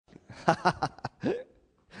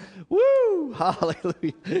Woo!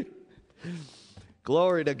 Hallelujah.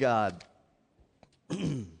 Glory to God.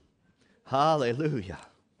 Hallelujah.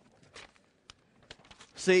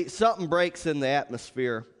 See, something breaks in the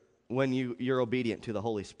atmosphere when you're obedient to the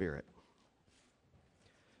Holy Spirit.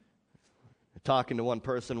 Talking to one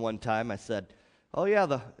person one time, I said, "Oh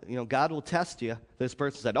yeah, God will test you." This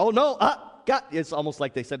person said, "Oh no, it's almost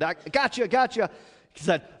like they said, gotcha. He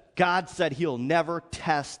said, "God said He'll never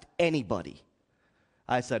test anybody."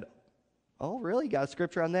 I said, "Oh really? Got a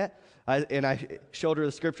scripture on that?" I showed her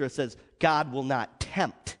the scripture. It says, "God will not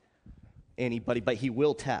tempt anybody, but He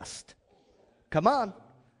will test." Come on,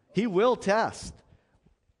 He will test.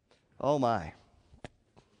 Oh my.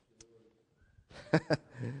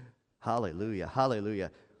 Hallelujah, hallelujah.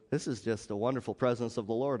 This is just a wonderful presence of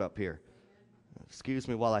the Lord up here. Excuse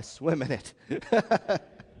me while I swim in it.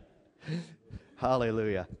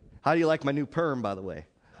 Hallelujah. How do you like my new perm, by the way?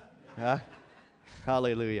 Huh?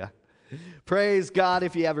 Hallelujah. Praise God.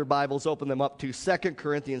 If you have your Bibles, open them up to 2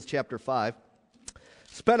 Corinthians chapter 5.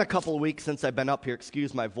 It's been a couple of weeks since I've been up here.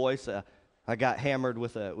 Excuse my voice. I got hammered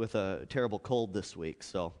with a terrible cold this week,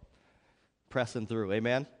 so pressing through.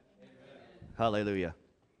 Amen? Hallelujah.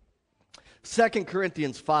 2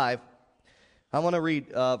 Corinthians 5, I want to read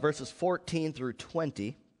verses 14 through 20.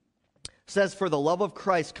 It says, "For the love of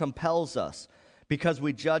Christ compels us, because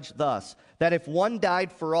we judge thus, that if one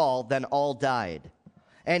died for all, then all died.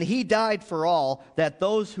 And He died for all, that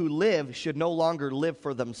those who live should no longer live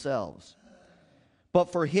for themselves,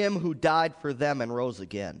 but for Him who died for them and rose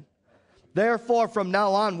again. Therefore, from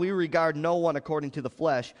now on, we regard no one according to the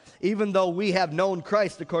flesh. Even though we have known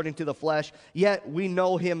Christ according to the flesh, yet we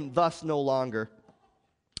know Him thus no longer.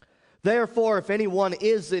 Therefore, if anyone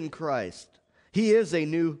is in Christ, he is a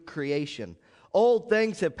new creation. Old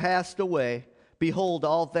things have passed away. Behold,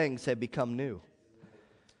 all things have become new.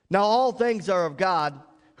 Now all things are of God,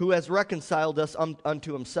 who has reconciled us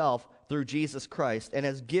unto Himself through Jesus Christ, and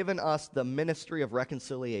has given us the ministry of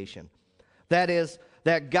reconciliation. That is,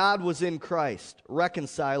 that God was in Christ,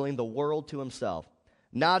 reconciling the world to Himself,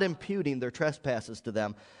 not imputing their trespasses to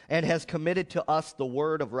them, and has committed to us the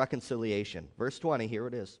word of reconciliation. Verse 20, here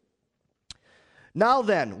it is. Now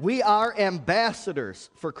then, we are ambassadors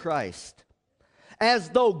for Christ. As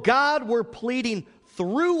though God were pleading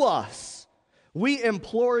through us, we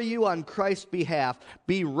implore you on Christ's behalf,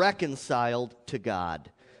 be reconciled to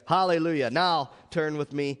God. Hallelujah. Now, turn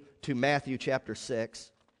with me to Matthew chapter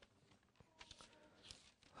 6.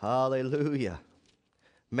 Hallelujah.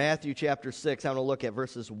 Matthew chapter 6, I'm going to look at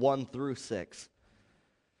verses 1 through 6.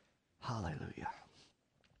 Hallelujah.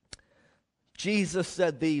 Jesus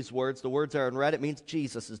said these words. The words are in red. It means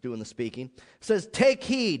Jesus is doing the speaking. It says, "Take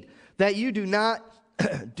heed that you do not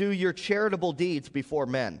do your charitable deeds before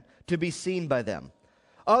men, to be seen by them.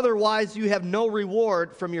 Otherwise you have no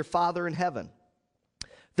reward from your Father in heaven.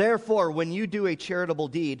 Therefore, when you do a charitable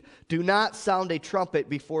deed, do not sound a trumpet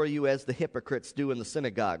before you as the hypocrites do in the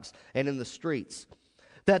synagogues and in the streets,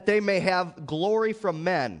 that they may have glory from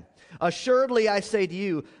men. Assuredly, I say to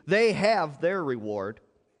you, they have their reward.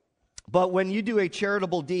 But when you do a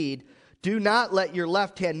charitable deed, do not let your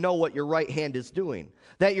left hand know what your right hand is doing,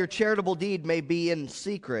 that your charitable deed may be in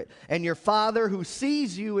secret, and your Father who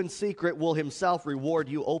sees you in secret will Himself reward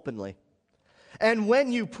you openly. And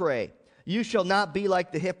when you pray, you shall not be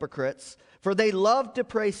like the hypocrites, for they love to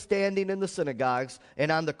pray standing in the synagogues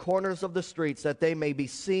and on the corners of the streets, that they may be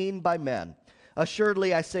seen by men.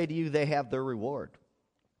 Assuredly, I say to you, they have their reward.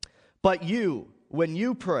 But you, when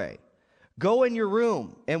you pray, go in your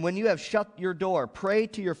room, and when you have shut your door, pray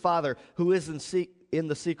to your Father who is in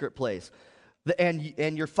the secret place.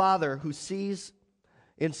 And your Father who sees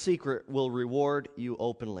in secret will reward you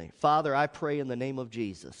openly." Father, I pray in the name of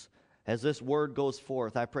Jesus, as this word goes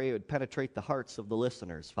forth, I pray it would penetrate the hearts of the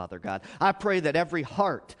listeners, Father God. I pray that every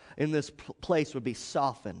heart in this place would be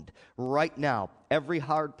softened right now. Every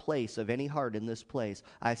hard place of any heart in this place,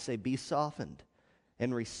 I say, be softened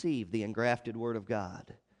and receive the engrafted word of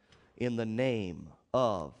God in the name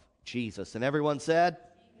of Jesus. And everyone said,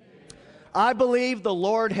 Amen. I believe the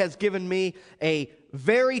Lord has given me a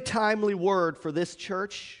very timely word for this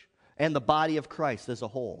church and the body of Christ as a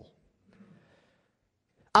whole.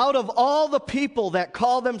 Out of all the people that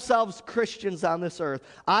call themselves Christians on this earth,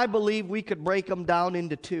 I believe we could break them down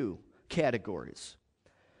into two categories.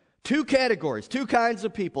 Two categories, two kinds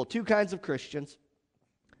of people, two kinds of Christians.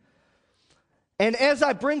 And as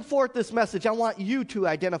I bring forth this message, I want you to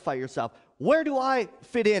identify yourself. Where do I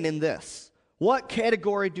fit in this? What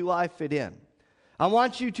category do I fit in? I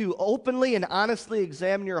want you to openly and honestly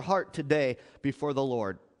examine your heart today before the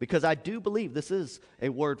Lord, because I do believe this is a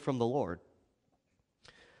word from the Lord.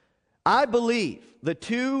 I believe the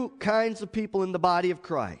two kinds of people in the body of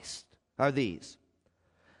Christ are these.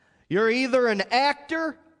 You're either an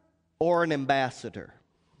actor or an ambassador.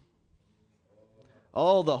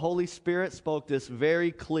 Oh, the Holy Spirit spoke this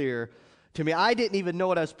very clear to me. I didn't even know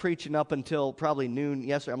what I was preaching up until probably noon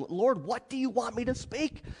yesterday. I'm like, Lord, what do you want me to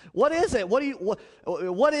speak? What is it?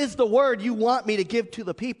 What is the word you want me to give to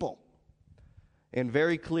the people? And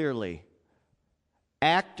very clearly,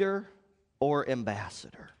 actor or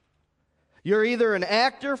ambassador. You're either an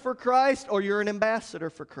actor for Christ or you're an ambassador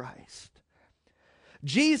for Christ.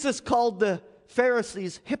 Jesus called the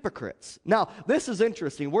Pharisees hypocrites. Now, this is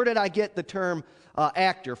interesting. Where did I get the term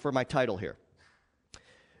actor for my title here?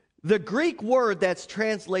 The Greek word that's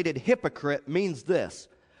translated hypocrite means this: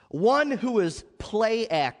 one who is play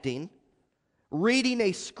acting, reading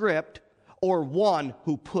a script, or one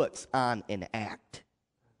who puts on an act.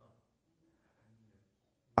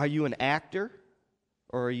 Are you an actor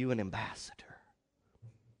or are you an ambassador?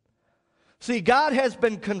 See, God has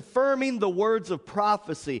been confirming the words of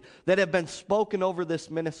prophecy that have been spoken over this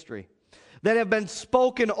ministry, that have been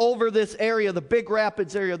spoken over this area, the Big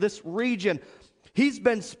Rapids area, this region. He's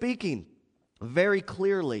been speaking very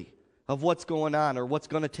clearly of what's going on or what's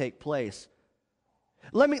going to take place.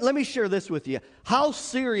 Let me share this with you. How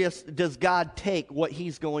serious does God take what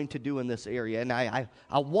He's going to do in this area? And I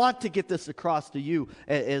want to get this across to you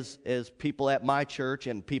as people at my church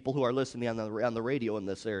and people who are listening on the radio in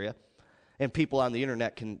this area. And people on the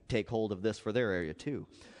internet can take hold of this for their area too.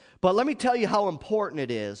 But let me tell you how important it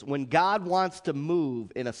is when God wants to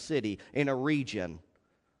move in a city, in a region.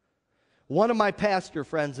 One of my pastor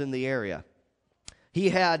friends in the area, he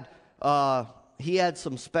had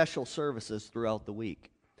some special services throughout the week.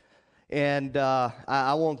 And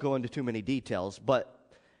I won't go into too many details,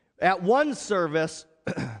 but at one service,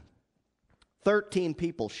 13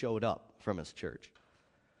 people showed up from his church.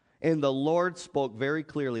 And the Lord spoke very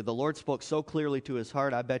clearly. The Lord spoke so clearly to his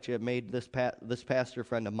heart, I bet you it made this pastor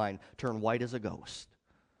friend of mine turn white as a ghost.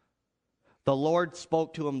 The Lord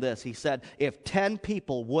spoke to him this. He said, if 10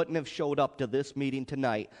 people wouldn't have showed up to this meeting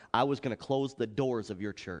tonight, I was going to close the doors of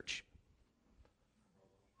your church.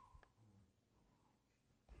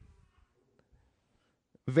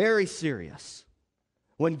 Very serious.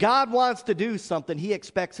 When God wants to do something, He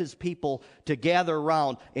expects His people to gather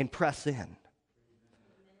around and press in.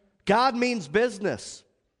 God means business.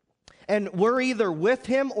 And we're either with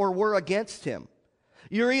Him or we're against Him.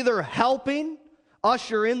 You're either helping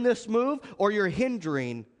usher in this move or you're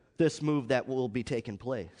hindering this move that will be taking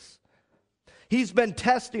place. He's been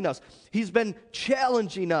testing us. He's been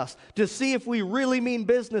challenging us to see if we really mean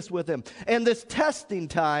business with Him. And this testing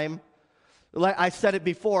time, like I said it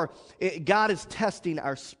before, God is testing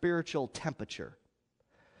our spiritual temperature.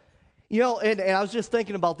 You know, and I was just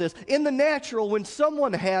thinking about this. In the natural, when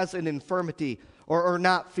someone has an infirmity or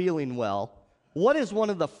not feeling well, what is one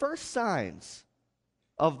of the first signs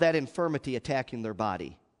of that infirmity attacking their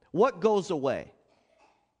body? What goes away?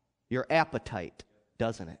 Your appetite,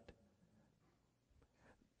 doesn't it?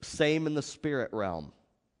 Same in the spirit realm.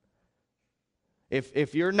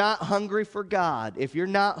 If you're not hungry for God, if you're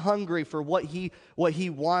not hungry for what He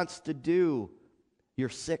wants to do, you're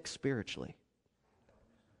sick spiritually.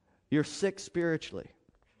 You're sick spiritually.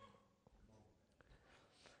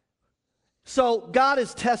 So God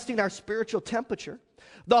is testing our spiritual temperature.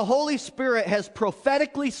 The Holy Spirit has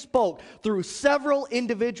prophetically spoke through several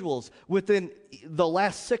individuals within the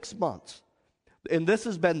last 6 months. And this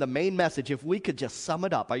has been the main message. If we could just sum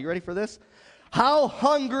it up. Are you ready for this? How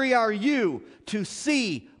hungry are you to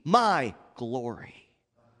see my glory?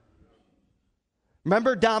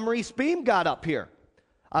 Remember, Damaris Beam got up here.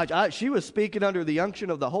 She was speaking under the unction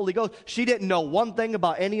of the Holy Ghost. She didn't know one thing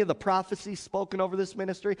about any of the prophecies spoken over this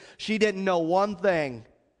ministry. She didn't know one thing.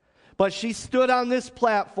 But she stood on this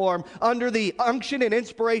platform under the unction and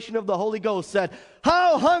inspiration of the Holy Ghost, said,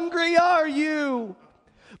 how hungry are you?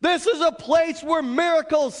 This is a place where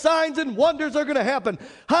miracles, signs, and wonders are going to happen.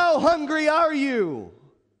 How hungry are you?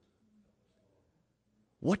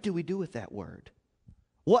 What do we do with that word?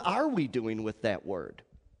 What are we doing with that word?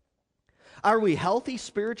 Are we healthy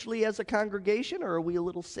spiritually as a congregation, or are we a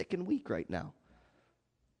little sick and weak right now?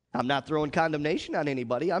 I'm not throwing condemnation on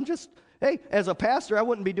anybody. I'm just, hey, as a pastor, I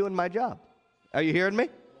wouldn't be doing my job. Are you hearing me?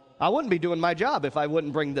 I wouldn't be doing my job if I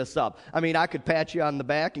wouldn't bring this up. I mean, I could pat you on the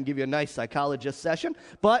back and give you a nice psychologist session,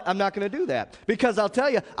 but I'm not going to do that. Because I'll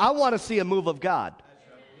tell you, I want to see a move of God.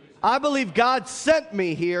 I believe God sent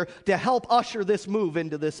me here to help usher this move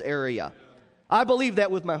into this area. I believe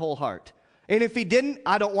that with my whole heart. And if He didn't,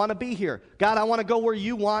 I don't want to be here. God, I want to go where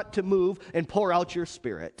You want to move and pour out Your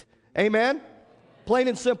Spirit. Amen? Plain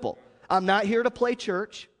and simple. I'm not here to play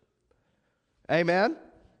church. Amen?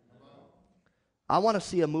 I want to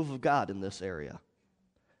see a move of God in this area.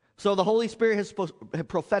 So the Holy Spirit has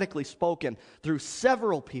prophetically spoken through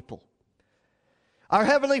several people. Our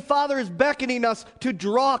Heavenly Father is beckoning us to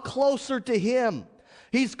draw closer to Him.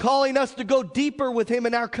 He's calling us to go deeper with Him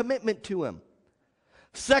in our commitment to Him.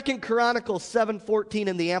 2 Chronicles 7:14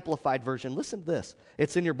 in the Amplified Version. Listen to this.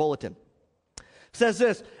 It's in your bulletin. It says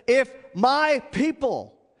this, if my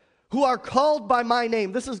people who are called by my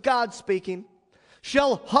name, this is God speaking,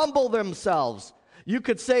 shall humble themselves. You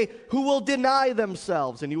could say, who will deny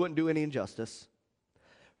themselves, and you wouldn't do any injustice.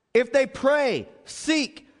 If they pray,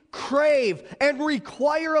 seek, crave, and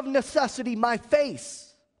require of necessity my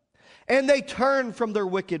face, and they turn from their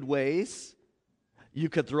wicked ways, you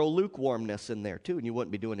could throw lukewarmness in there too, and you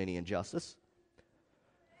wouldn't be doing any injustice.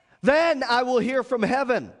 Then I will hear from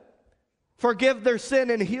heaven, forgive their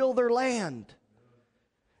sin, and heal their land.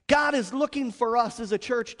 God is looking for us as a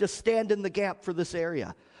church to stand in the gap for this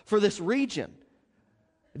area, for this region.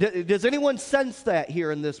 Does anyone sense that here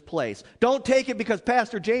in this place? Don't take it because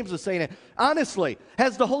Pastor James was saying it. Honestly,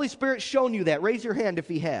 has the Holy Spirit shown you that? Raise your hand if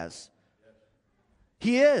He has.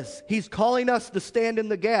 He is. He's calling us to stand in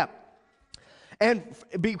the gap. And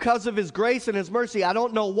because of His grace and His mercy, I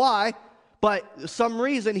don't know why, but some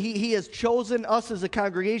reason He has chosen us as a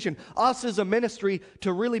congregation, us as a ministry,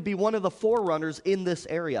 to really be one of the forerunners in this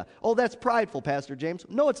area. Oh, that's prideful, Pastor James.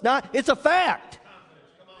 No, it's not. It's a fact.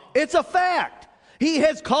 It's a fact. He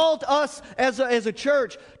has called us as a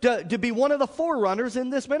church to be one of the forerunners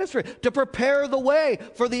in this ministry, to prepare the way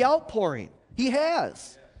for the outpouring. He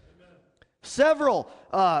has. Several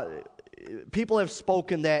people have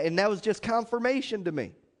spoken that, and that was just confirmation to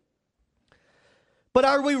me. But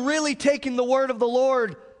are we really taking the word of the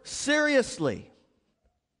Lord seriously?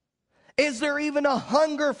 Is there even a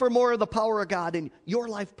hunger for more of the power of God in your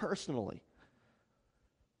life personally?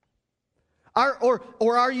 Or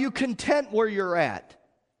are you content where you're at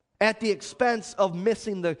the expense of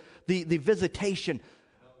missing the visitation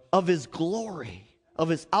of His glory, of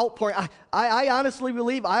His outpouring? I honestly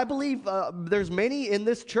believe, there's many in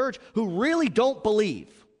this church who really don't believe.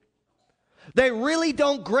 They really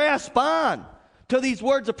don't grasp on to these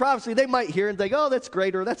words of prophecy. They might hear and think, oh, that's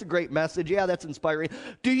great, or that's a great message. Yeah, that's inspiring.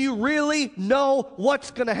 Do you really know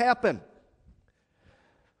what's going to happen?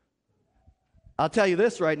 I'll tell you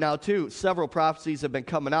this right now, too. Several prophecies have been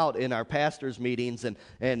coming out in our pastors' meetings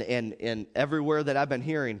and everywhere that I've been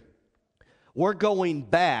hearing. We're going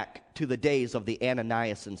back to the days of the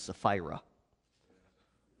Ananias and Sapphira.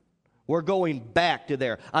 We're going back to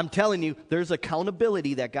there. I'm telling you, there's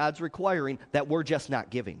accountability that God's requiring that we're just not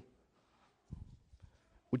giving.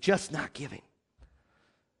 We're just not giving.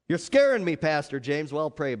 You're scaring me, Pastor James. Well,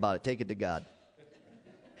 pray about it. Take it to God.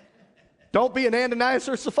 Don't be an Ananias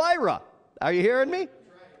or Sapphira. Are you hearing me?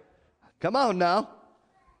 Come on now.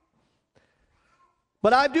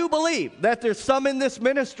 But I do believe that there's some in this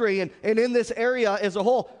ministry and in this area as a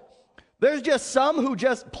whole. There's just some who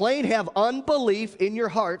just plain have unbelief in your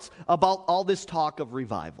hearts about all this talk of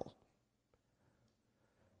revival.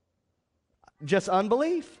 Just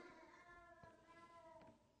unbelief.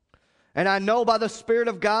 And I know by the Spirit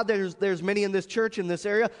of God there's many in this church, in this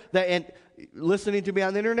area, that, and listening to me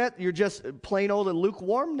on the internet, you're just plain old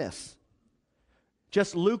lukewarmness.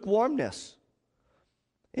 Just lukewarmness.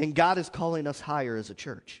 And God is calling us higher as a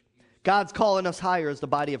church. God's calling us higher as the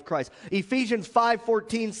body of Christ. Ephesians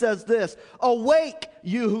 5:14 says this, awake,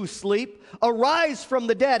 you who sleep, arise from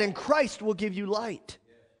the dead, and Christ will give you light.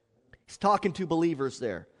 He's talking to believers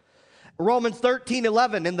there. Romans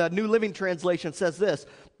 13:11 in the New Living Translation says this,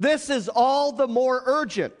 this is all the more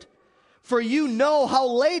urgent, for you know how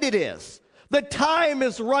late it is. The time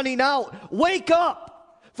is running out. Wake up!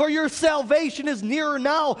 For your salvation is nearer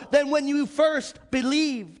now than when you first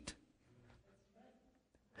believed.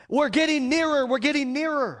 We're getting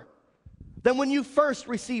nearer than when you first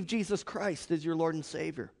received Jesus Christ as your Lord and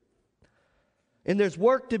Savior. And there's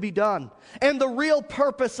work to be done. And the real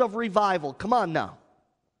purpose of revival, come on now.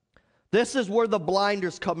 This is where the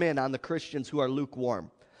blinders come in on the Christians who are lukewarm.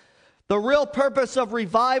 The real purpose of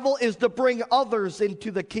revival is to bring others into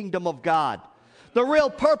the kingdom of God. The real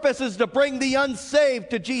purpose is to bring the unsaved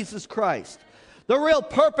to Jesus Christ. The real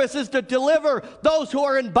purpose is to deliver those who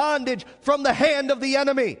are in bondage from the hand of the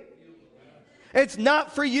enemy. It's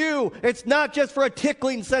not for you. It's not just for a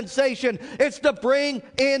tickling sensation. It's to bring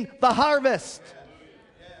in the harvest.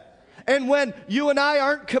 And when you and I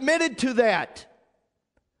aren't committed to that,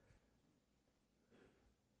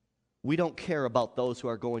 we don't care about those who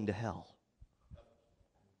are going to hell.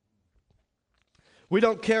 We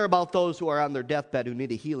don't care about those who are on their deathbed who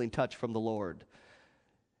need a healing touch from the Lord.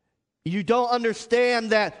 You don't understand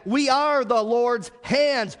that we are the Lord's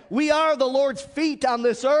hands. We are the Lord's feet on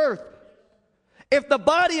this earth. If the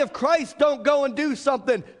body of Christ don't go and do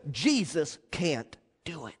something, Jesus can't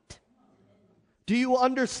do it. Do you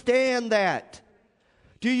understand that?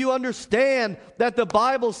 Do you understand that the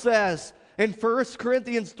Bible says in 1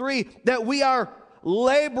 Corinthians 3 that we are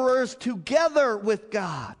laborers together with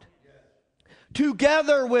God?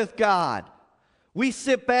 Together with God. We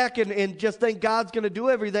sit back and just think God's going to do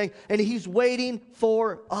everything, and He's waiting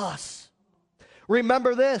for us.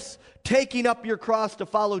 Remember this, taking up your cross to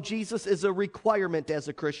follow Jesus is a requirement as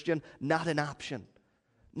a Christian, not an option.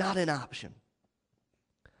 Not an option.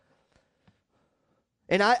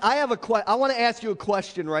 And I want to ask you a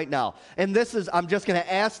question right now. And I'm just going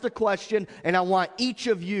to ask the question, and I want each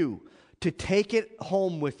of you to take it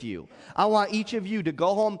home with you. I want each of you to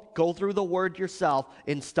go home, go through the Word yourself,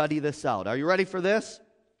 and study this out. Are you ready for this?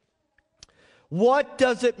 What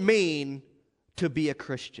does it mean to be a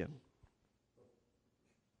Christian?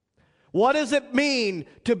 What does it mean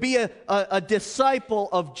to be a disciple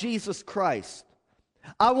of Jesus Christ?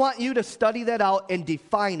 I want you to study that out and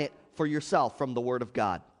define it for yourself from the Word of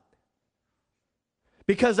God.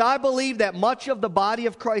 Because I believe that much of the body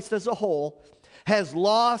of Christ as a whole has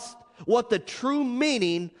lost what the true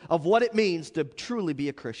meaning of what it means to truly be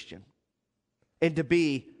a Christian and to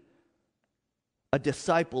be a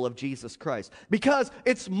disciple of Jesus Christ. Because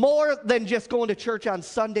it's more than just going to church on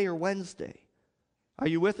Sunday or Wednesday. Are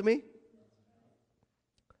you with me?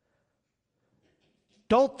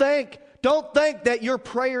 Don't think that your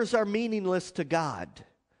prayers are meaningless to God.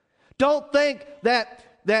 Don't think that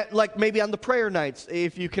like maybe on the prayer nights,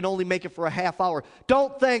 if you can only make it for a half hour,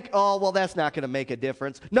 don't think, oh, well, that's not going to make a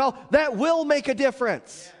difference. No, that will make a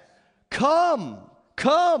difference. Yes.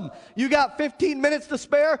 Come. You got 15 minutes to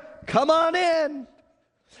spare? Come on in.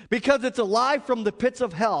 Because it's a lie from the pits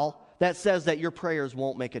of hell that says that your prayers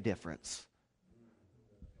won't make a difference.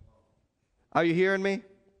 Are you hearing me?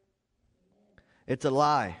 It's a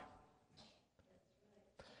lie.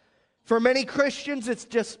 For many Christians, it's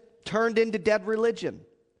just turned into dead religion.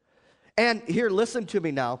 And here, listen to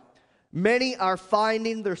me now. Many are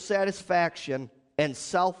finding their satisfaction and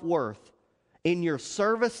self-worth in your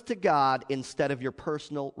service to God instead of your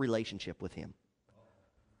personal relationship with Him.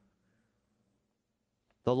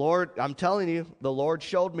 The Lord, I'm telling you, the Lord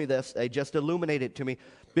showed me this. They just illuminated it to me.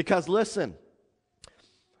 Because listen,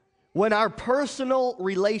 when our personal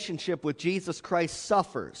relationship with Jesus Christ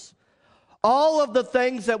suffers, all of the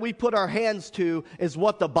things that we put our hands to is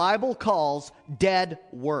what the Bible calls dead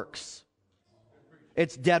works.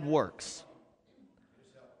 It's dead works.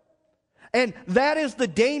 And that is the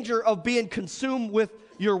danger of being consumed with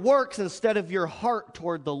your works instead of your heart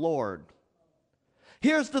toward the Lord.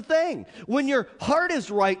 Here's the thing. When your heart is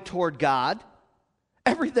right toward God,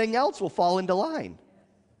 everything else will fall into line.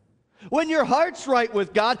 When your heart's right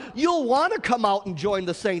with God, you'll want to come out and join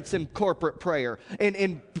the saints in corporate prayer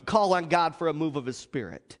and call on God for a move of His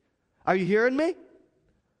Spirit. Are you hearing me?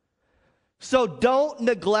 So don't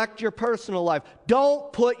neglect your personal life.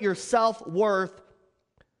 Don't put your self-worth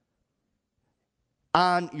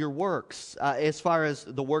on your works as far as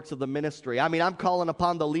the works of the ministry. I mean, I'm calling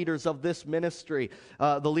upon the leaders of this ministry,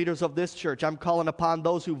 the leaders of this church. I'm calling upon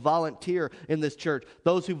those who volunteer in this church,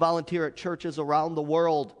 those who volunteer at churches around the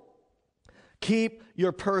world. Keep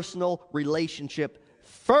your personal relationship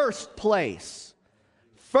first place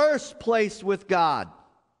with God.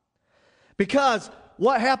 Because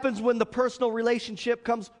what happens when the personal relationship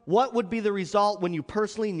comes? What would be the result when you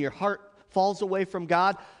personally and your heart falls away from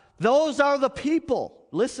God? Those are the people,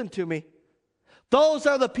 listen to me, those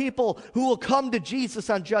are the people who will come to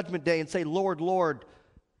Jesus on Judgment Day and say, Lord, Lord,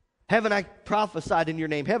 haven't I prophesied in your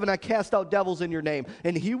name? Haven't I cast out devils in your name?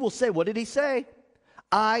 And He will say, what did He say?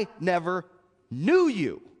 I never knew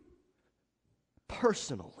you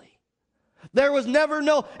personally. There was never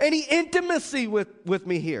any intimacy with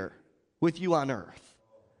me here, with you on earth.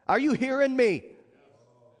 Are you hearing me?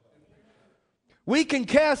 We can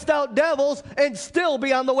cast out devils and still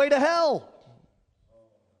be on the way to hell.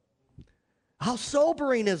 How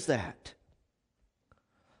sobering is that?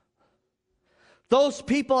 Those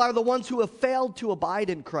people are the ones who have failed to abide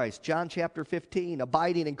in Christ. John chapter 15,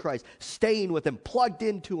 abiding in Christ, staying with Him, plugged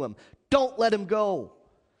into Him. Don't let Him go.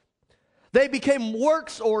 They became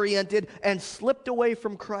works-oriented and slipped away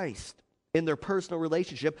from Christ in their personal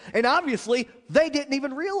relationship. And obviously, they didn't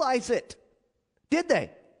even realize it. Did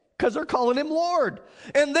they? Because they're calling Him Lord.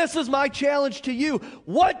 And this is my challenge to you.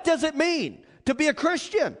 What does it mean to be a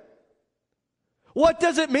Christian? What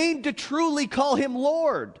does it mean to truly call Him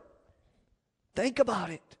Lord? Think about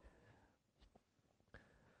it.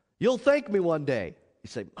 You'll thank me one day You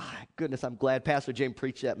say, my goodness, I'm glad Pastor James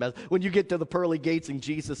preached that message. When you get to the pearly gates and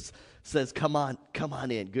Jesus says, come on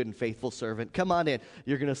in, good and faithful servant. Come on in.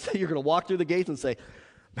 You're going to walk through the gates and say,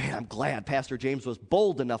 man, I'm glad Pastor James was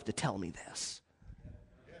bold enough to tell me this.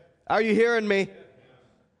 Are you hearing me?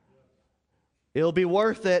 It'll be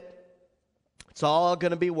worth it. It's all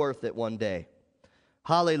going to be worth it one day.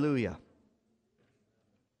 Hallelujah.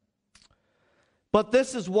 But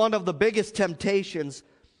this is one of the biggest temptations,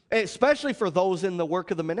 especially for those in the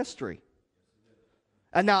work of the ministry.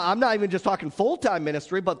 And now I'm not even just talking full-time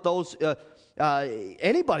ministry, but those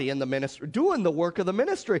anybody in the ministry doing the work of the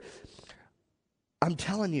ministry. I'm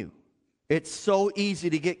telling you, it's so easy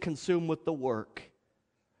to get consumed with the work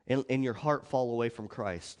and your heart fall away from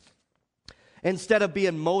Christ. Instead of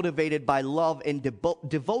being motivated by love and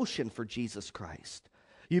devotion for Jesus Christ,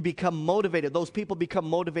 you become motivated. Those people become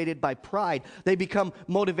motivated by pride. They become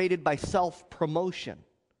motivated by self-promotion.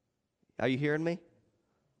 Are you hearing me?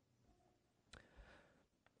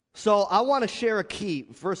 So I want to share a key,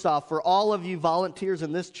 first off, for all of you volunteers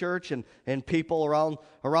in this church and people around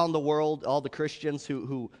the world, all the Christians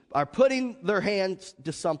who are putting their hands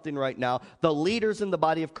to something right now, the leaders in the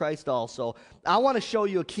body of Christ also. I want to show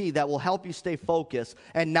you a key that will help you stay focused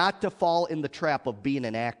and not to fall in the trap of being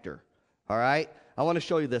an actor. All right? I want to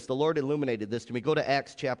show you this. The Lord illuminated this to me. Go to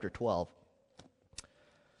Acts chapter 12.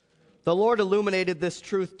 The Lord illuminated this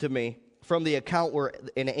truth to me from the account where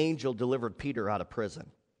an angel delivered Peter out of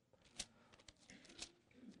prison.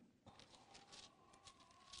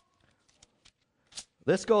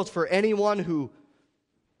 This goes for anyone who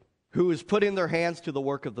is putting their hands to the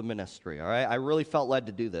work of the ministry, all right? I really felt led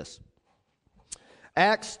to do this.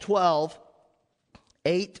 Acts 12,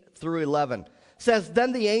 8 through 11 says,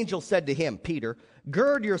 Then the angel said to him, Peter,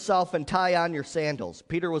 gird yourself and tie on your sandals.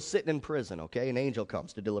 Peter was sitting in prison, okay? An angel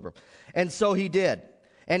comes to deliver him. And so he did.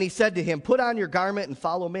 And he said to him, Put on your garment and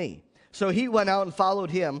follow me. So he went out and followed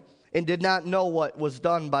him and did not know what was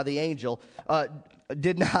done by the angel,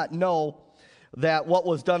 did not know that what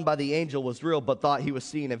was done by the angel was real, but thought he was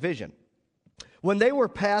seeing a vision. When they were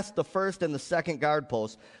past the first and the second guard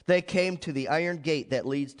post, they came to the iron gate that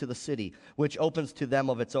leads to the city, which opens to them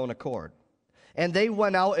of its own accord. And they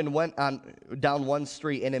went out and went on down one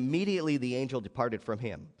street, and immediately the angel departed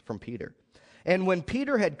from Peter. And when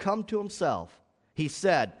Peter had come to himself, he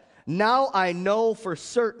said, Now I know for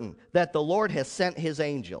certain that the Lord has sent his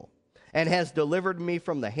angel, and has delivered me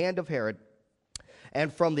from the hand of Herod,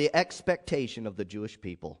 and from the expectation of the Jewish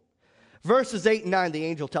people. Verses 8 and 9, the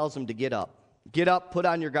angel tells him to get up. Get up, put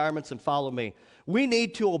on your garments, and follow me. We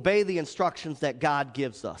need to obey the instructions that God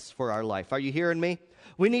gives us for our life. Are you hearing me?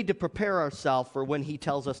 We need to prepare ourselves for when he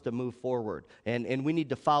tells us to move forward. And we need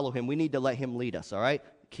to follow him. We need to let him lead us, all right?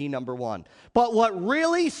 Key number one. But what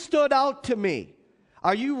really stood out to me,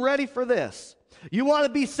 are you ready for this? You want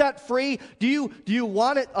to be set free? Do you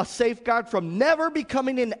want a safeguard from never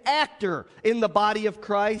becoming an actor in the body of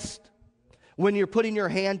Christ when you're putting your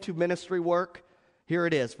hand to ministry work? Here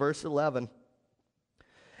it is, verse 11.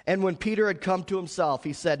 And when Peter had come to himself,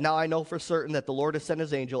 he said, Now I know for certain that the Lord has sent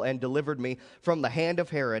his angel and delivered me from the hand of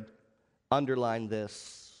Herod. Underline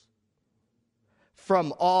this.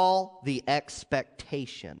 From all the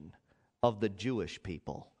expectation of the Jewish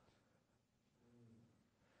people.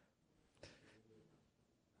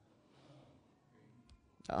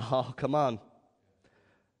 Oh, come on.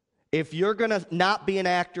 If you're going to not be an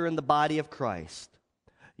actor in the body of Christ,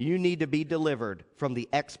 you need to be delivered from the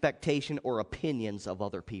expectation or opinions of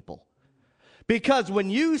other people. Because when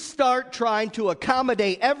you start trying to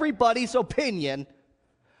accommodate everybody's opinion,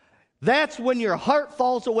 that's when your heart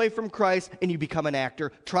falls away from Christ and you become an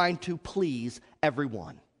actor trying to please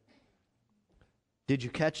everyone. Did you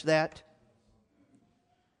catch that?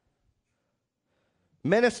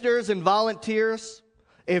 Ministers and volunteers,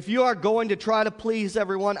 if you are going to try to please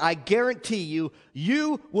everyone, I guarantee you,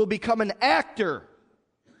 you will become an actor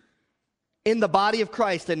in the body of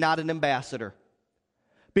Christ and not an ambassador.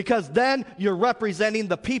 Because then you're representing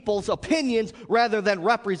the people's opinions rather than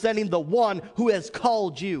representing the one who has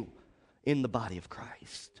called you in the body of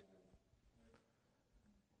Christ.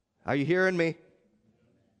 Are you hearing me?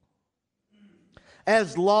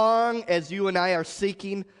 As long as you and I are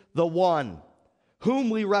seeking the one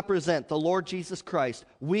whom we represent, the Lord Jesus Christ,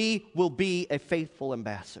 we will be a faithful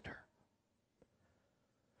ambassador.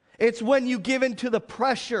 It's when you give in to the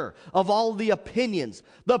pressure of all the opinions,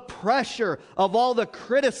 the pressure of all the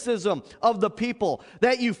criticism of the people,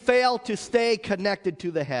 that you fail to stay connected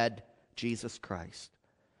to the head, Jesus Christ.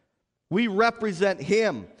 We represent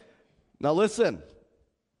him. Now listen,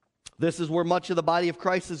 this is where much of the body of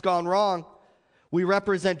Christ has gone wrong. We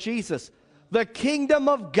represent Jesus. The kingdom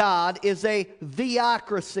of God is a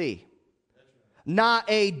theocracy, not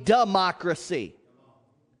a democracy.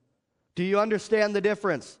 Do you understand the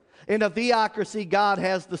difference? In a theocracy, God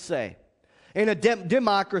has the say. In a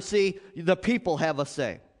democracy, the people have a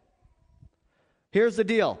say. Here's the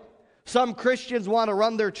deal. Some Christians want to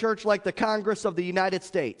run their church like the Congress of the United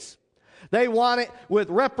States. They want it with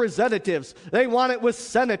representatives. They want it with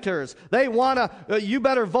senators. They want to, you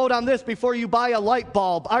better vote on this before you buy a light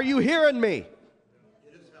bulb. Are you hearing me?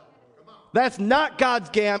 That's not God's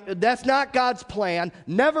that's not God's plan.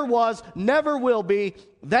 Never was, never will be.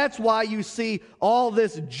 That's why you see all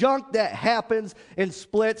this junk that happens in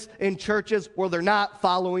splits in churches where they're not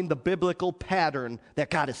following the biblical pattern that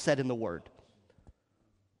God has set in the Word.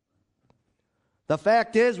 The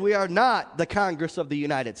fact is, we are not the Congress of the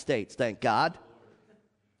United States, thank God.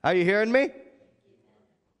 Are you hearing me?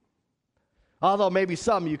 Although maybe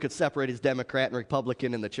some you could separate as Democrat and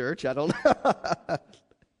Republican in the church. I don't know.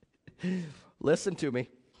 Listen to me.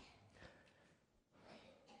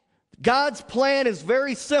 God's plan is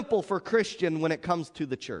very simple for Christian when it comes to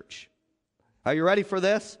the church. Are you ready for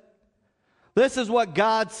this? This is what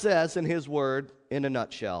God says in His Word in a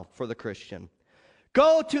nutshell for the Christian.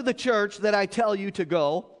 Go to the church that I tell you to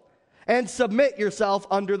go and submit yourself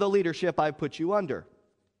under the leadership I put you under.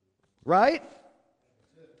 Right?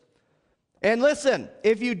 And listen,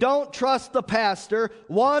 if you don't trust the pastor,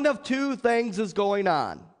 one of two things is going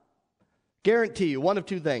on. Guarantee you, one of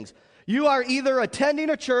two things. You are either attending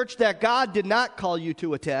a church that God did not call you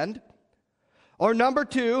to attend, or number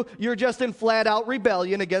two, you're just in flat-out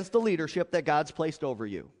rebellion against the leadership that God's placed over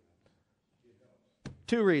you.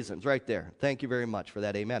 Two reasons right there. Thank you very much for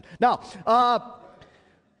that. Amen. Now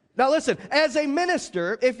listen, as a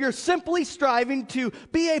minister, if you're simply striving to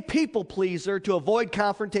be a people pleaser to avoid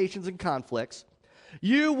confrontations and conflicts,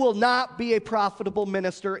 you will not be a profitable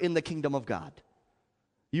minister in the kingdom of God.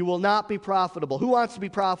 You will not be profitable. Who wants to be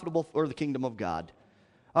profitable for the kingdom of God?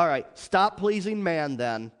 All right, stop pleasing man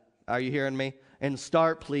then. Are you hearing me? And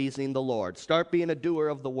start pleasing the Lord. Start being a doer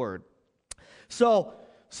of the word. So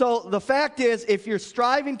the fact is, if you're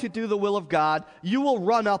striving to do the will of God, you will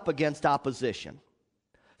run up against opposition.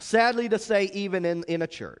 Sadly to say, even in a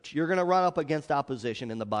church, you're going to run up against opposition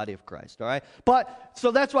in the body of Christ, all right? But,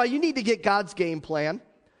 so that's why you need to get God's game plan.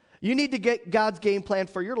 You need to get God's game plan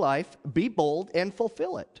for your life, be bold, and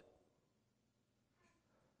fulfill it.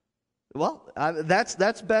 Well,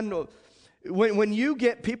 that's been, when you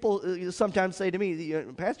get people sometimes say to me,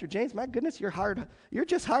 Pastor James, my goodness, you're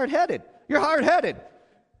just hard-headed. You're hard-headed.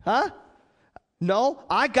 Huh? No,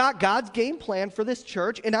 I got God's game plan for this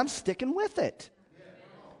church, and I'm sticking with it.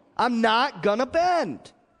 I'm not going to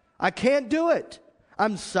bend. I can't do it.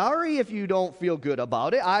 I'm sorry if you don't feel good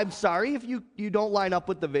about it. I'm sorry if you don't line up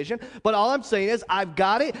with the vision. But all I'm saying is I've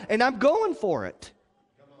got it, and I'm going for it.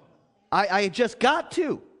 I just got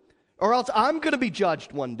to. Or else I'm going to be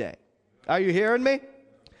judged one day. Are you hearing me?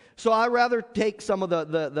 So I'd rather take some of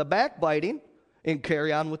the backbiting and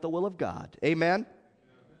carry on with the will of God. Amen?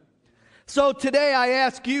 So today I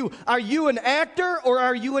ask you, are you an actor or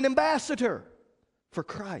are you an ambassador for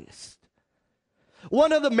Christ?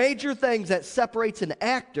 One of the major things that separates an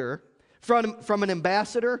actor from an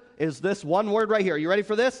ambassador is this one word right here. Are you ready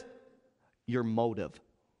for this? Your motive.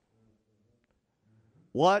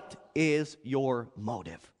 What is your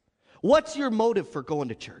motive? What's your motive for going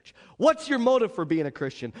to church? What's your motive for being a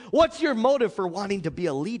Christian? What's your motive for wanting to be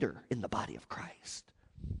a leader in the body of Christ?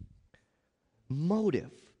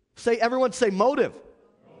 Motive. Everyone say motive.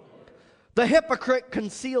 The hypocrite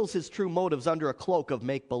conceals his true motives under a cloak of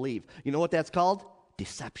make-believe. You know what that's called?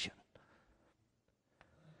 Deception.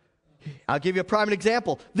 I'll give you a prime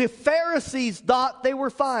example. The Pharisees thought they were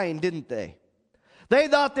fine, didn't they? They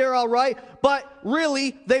thought they were all right, but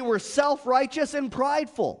really they were self-righteous and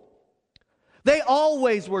prideful. They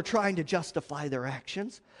always were trying to justify their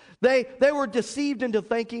actions. They were deceived into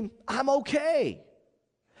thinking, I'm okay.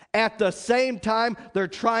 At the same time, they're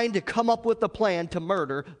trying to come up with a plan to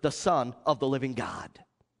murder the Son of the living God.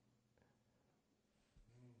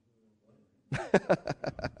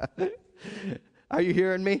 Are you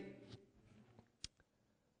hearing me?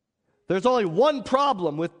 There's only one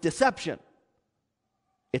problem with deception.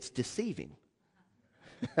 It's deceiving.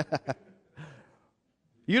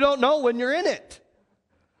 You don't know when you're in it.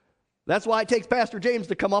 That's why it takes Pastor James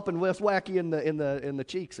to come up and whack you in the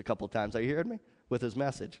cheeks a couple of times. Are you hearing me? With his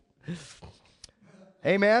message.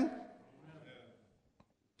 Amen?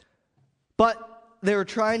 But they were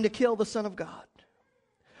trying to kill the Son of God.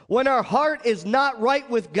 When our heart is not right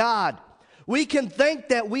with God, we can think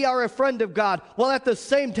that we are a friend of God, while at the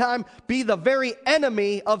same time be the very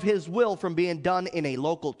enemy of His will from being done in a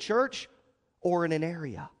local church or in an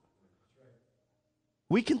area.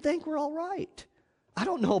 We can think we're all right. I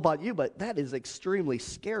don't know about you, but that is extremely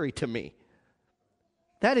scary to me.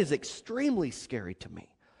 That is extremely scary to me.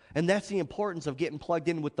 And that's the importance of getting plugged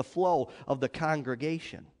in with the flow of the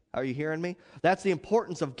congregation. Are you hearing me? That's the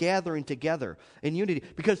importance of gathering together in unity.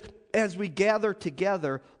 Because as we gather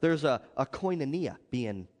together, there's a koinonia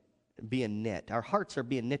being knit. Our hearts are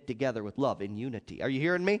being knit together with love in unity. Are you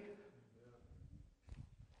hearing me?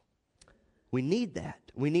 We need that.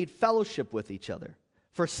 We need fellowship with each other.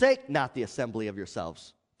 Forsake not the assembly of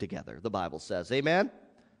yourselves together, the Bible says. Amen?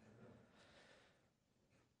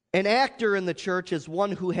 An actor in the church is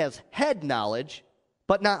one who has head knowledge,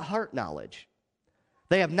 but not heart knowledge.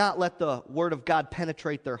 They have not let the word of God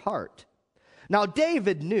penetrate their heart. Now,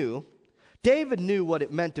 David knew what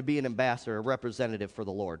it meant to be an ambassador, a representative for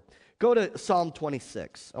the Lord. Go to Psalm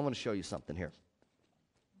 26. I want to show you something here.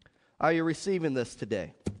 Are you receiving this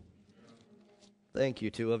today? Thank you,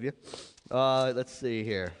 two of you. Let's see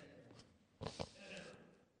here.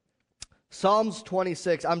 Psalms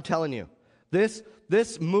 26, I'm telling you, this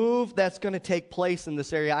move that's going to take place in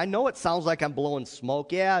this area, I know it sounds like I'm blowing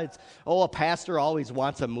smoke. Yeah, a pastor always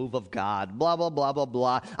wants a move of God, blah, blah, blah, blah,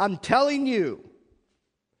 blah. I'm telling you,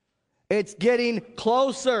 it's getting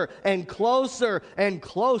closer and closer and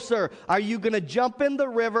closer. Are you going to jump in the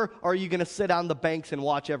river, or are you going to sit on the banks and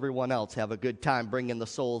watch everyone else have a good time bringing the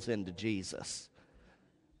souls into Jesus?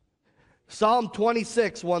 Psalm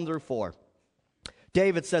 26, 1 through 4.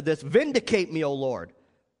 David said this, "Vindicate me, O Lord,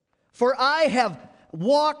 for I have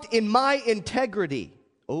walked in my integrity."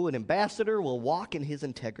 Oh, an ambassador will walk in his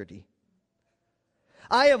integrity.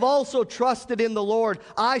 "I have also trusted in the Lord.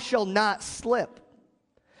 I shall not slip.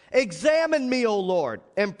 Examine me, O Lord,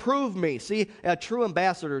 and prove me." See, a true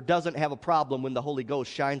ambassador doesn't have a problem when the Holy Ghost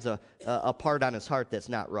shines a part on his heart that's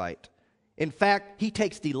not right. In fact, he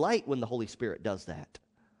takes delight when the Holy Spirit does that.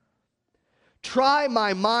 "Try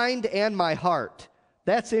my mind and my heart."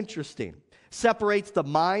 That's interesting. Separates the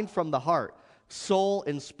mind from the heart, soul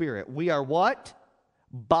and spirit. We are what?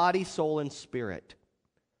 Body, soul, and spirit.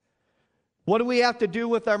 What do we have to do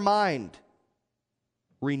with our mind?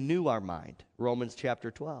 Renew our mind. Romans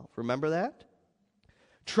chapter 12. Remember that?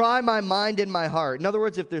 Try my mind and my heart. In other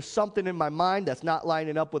words, if there's something in my mind that's not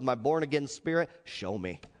lining up with my born-again spirit, show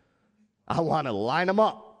me. I want to line them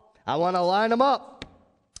up. I want to line them up.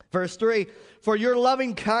 Verse 3, "For your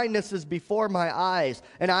loving kindness is before my eyes,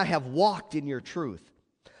 and I have walked in your truth.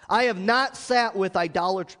 I have not sat with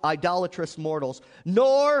idolatrous mortals,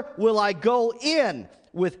 nor will I go in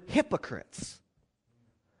with hypocrites."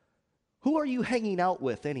 Who are you hanging out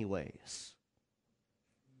with anyways?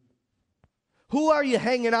 Who are you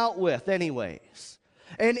hanging out with anyways?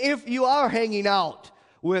 And if you are hanging out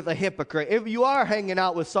with a hypocrite, if you are hanging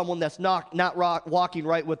out with someone that's not walking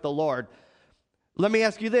right with the Lord, let me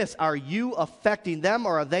ask you this. Are you affecting them,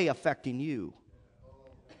 or are they affecting you?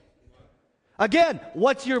 Again,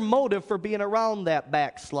 what's your motive for being around that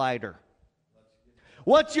backslider?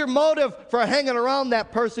 What's your motive for hanging around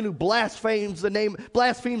that person who blasphemes the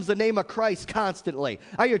name of Christ constantly?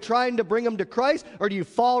 Are you trying to bring them to Christ, or do you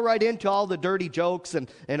fall right into all the dirty jokes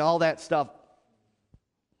and all that stuff?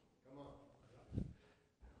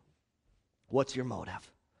 What's your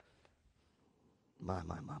motive? My.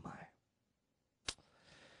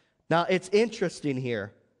 Now, it's interesting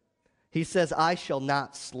here. He says, "I shall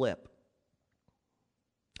not slip."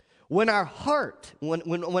 When our heart,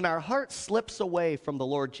 when our heart slips away from the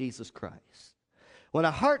Lord Jesus Christ, when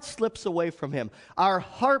our heart slips away from Him, our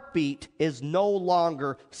heartbeat is no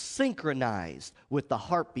longer synchronized with the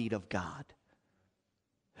heartbeat of God.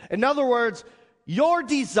 In other words, your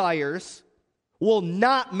desires will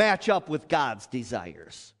not match up with God's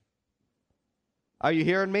desires. Are you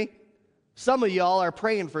hearing me? Some of y'all are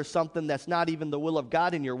praying for something that's not even the will of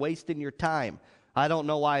God, and you're wasting your time. I don't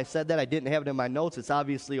know why I said that. I didn't have it in my notes. It's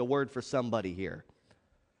obviously a word for somebody here.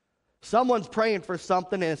 Someone's praying for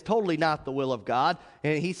something, and it's totally not the will of God,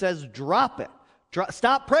 and He says, drop it.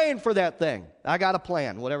 Stop praying for that thing. I got a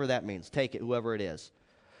plan, whatever that means. Take it, whoever it is.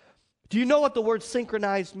 Do you know what the word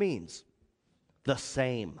synchronized means? The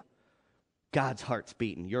same. God's heart's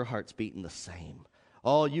beating. Your heart's beating the same.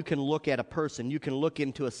 Oh, you can look at a person, you can look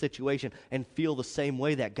into a situation and feel the same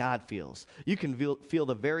way that God feels. You can feel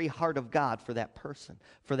the very heart of God for that person,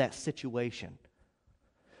 for that situation.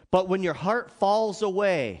 But when your heart falls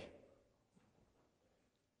away,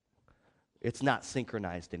 it's not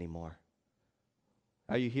synchronized anymore.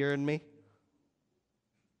 Are you hearing me?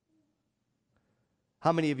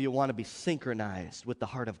 How many of you want to be synchronized with the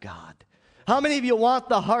heart of God? How many of you want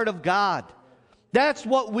the heart of God? That's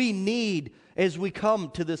what we need as we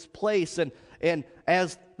come to this place. And and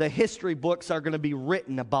as the history books are going to be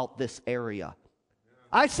written about this area.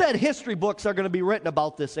 I said history books are going to be written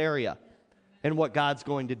about this area and what God's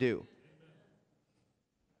going to do.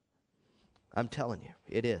 I'm telling you,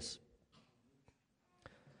 it is.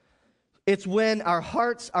 It's when our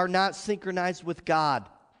hearts are not synchronized with God.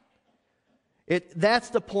 That's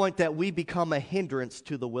the point that we become a hindrance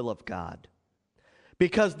to the will of God.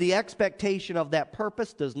 Because the expectation of that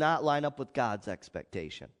purpose does not line up with God's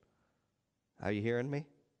expectation. Are you hearing me?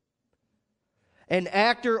 An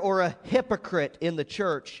actor or a hypocrite in the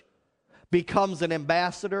church becomes an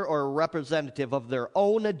ambassador or a representative of their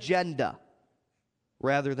own agenda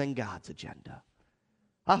rather than God's agenda.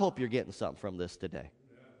 I hope you're getting something from this today.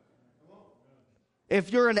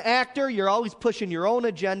 If you're an actor, you're always pushing your own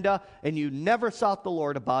agenda and you never sought the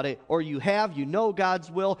Lord about it, or you know God's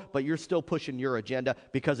will, but you're still pushing your agenda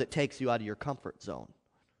because it takes you out of your comfort zone.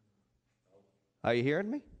 Are you hearing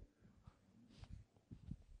me?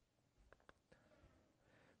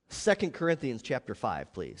 2 Corinthians chapter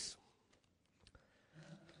 5, please.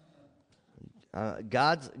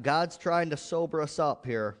 God's trying to sober us up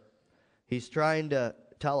here. He's trying to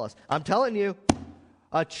tell us. I'm telling you,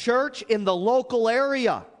 a church in the local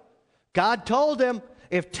area. God told him,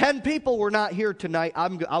 if 10 people were not here tonight,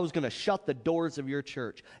 I was going to shut the doors of your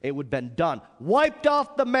church. It would have been done. Wiped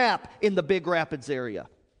off the map in the Big Rapids area.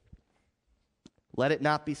 Let it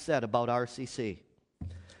not be said about RCC.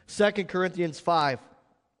 2 Corinthians 5,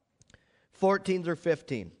 14 through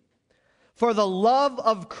 15. For the love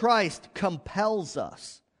of Christ compels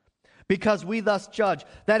us, because we thus judge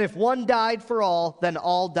that if one died for all, then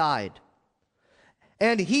all died.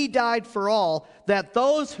 And he died for all, that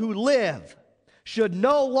those who live should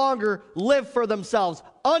no longer live for themselves.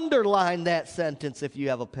 Underline that sentence if you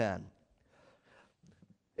have a pen.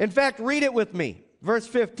 In fact, read it with me. Verse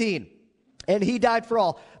 15. And he died for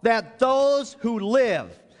all, that those who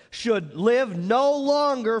live should live no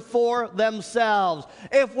longer for themselves.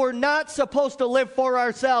 If we're not supposed to live for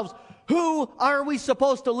ourselves, who are we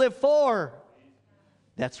supposed to live for?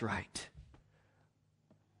 That's right.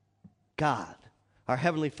 God. Our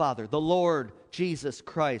Heavenly Father, the Lord Jesus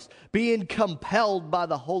Christ, being compelled by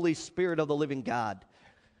the Holy Spirit of the living God.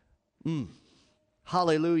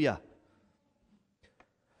 Hallelujah.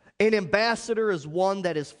 An ambassador is one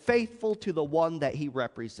that is faithful to the one that he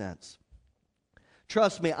represents.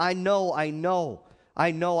 Trust me, I know.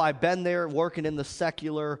 I've been there working in the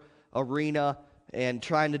secular arena and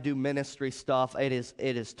trying to do ministry stuff. It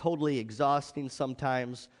is totally exhausting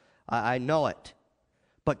sometimes. I know it.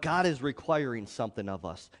 But God is requiring something of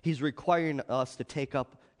us. He's requiring us to take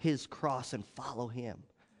up His cross and follow Him.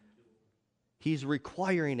 He's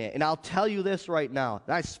requiring it. And I'll tell you this right now,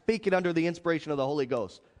 and I speak it under the inspiration of the Holy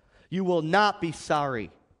Ghost. You will not be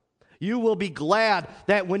sorry. You will be glad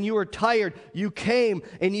that when you were tired, you came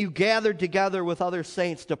and you gathered together with other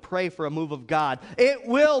saints to pray for a move of God. It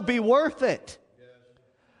will be worth it.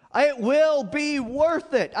 It will be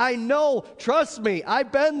worth it. I know. Trust me.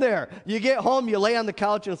 I've been there. You get home, you lay on the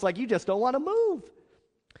couch, and it's like you just don't want to move.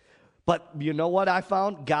 But you know what I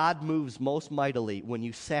found? God moves most mightily when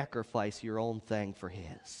you sacrifice your own thing for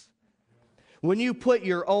His. When you put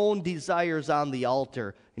your own desires on the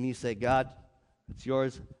altar and you say, God, it's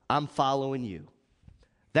yours. I'm following you.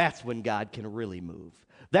 That's when God can really move.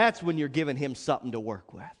 That's when you're giving Him something to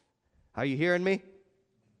work with. Are you hearing me?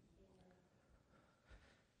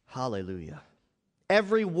 Hallelujah.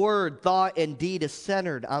 Every word, thought, and deed is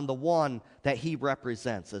centered on the one that He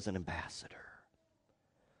represents as an ambassador.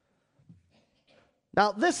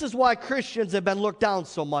 Now, this is why Christians have been looked down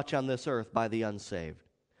so much on this earth by the unsaved.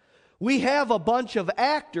 We have a bunch of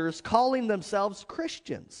actors calling themselves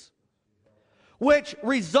Christians, which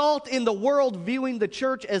result in the world viewing the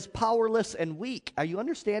church as powerless and weak. Are you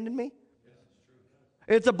understanding me?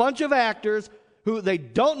 It's a bunch of actors who they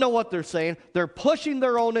don't know what they're saying. They're pushing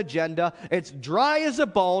their own agenda. It's dry as a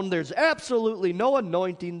bone. There's absolutely no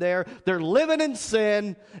anointing there. They're living in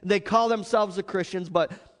sin. They call themselves the Christians.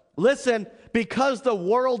 But listen, because the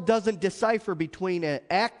world doesn't decipher between an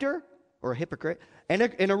actor or a hypocrite and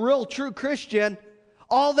a real true Christian,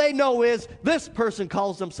 all they know is this person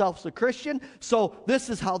calls themselves a Christian, so this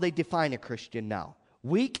is how they define a Christian now.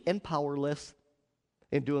 Weak and powerless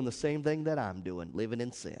and doing the same thing that I'm doing, living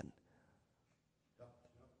in sin.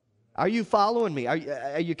 Are you following me? Are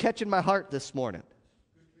you catching my heart this morning?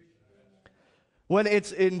 When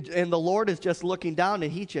it's and the Lord is just looking down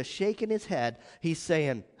and He's just shaking His head, He's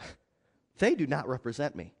saying, they do not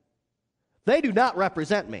represent me. They do not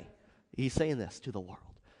represent me. He's saying this to the world.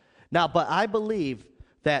 Now, but I believe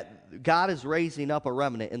that God is raising up a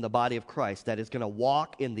remnant in the body of Christ that is going to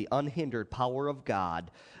walk in the unhindered power of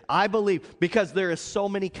God. I believe, because there is so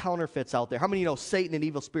many counterfeits out there. How many know Satan and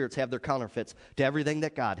evil spirits have their counterfeits to everything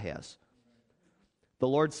that God has? The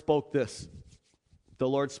Lord spoke this. The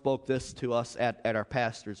Lord spoke this to us at our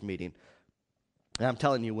pastor's meeting. And I'm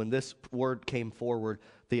telling you, when this word came forward,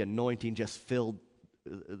 the anointing just filled.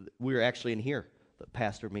 We were actually in here, the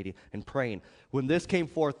pastor meeting, and praying. When this came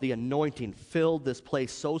forth, the anointing filled this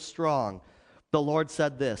place so strong. The Lord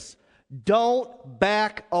said this: don't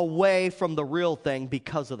back away from the real thing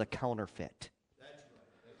because of the counterfeit.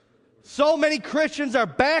 So many Christians are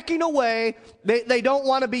backing away. They don't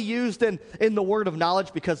want to be used in the word of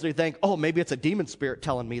knowledge because they think, oh, maybe it's a demon spirit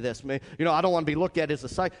telling me this. I don't want to be looked at as a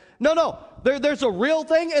sign. No. There's a real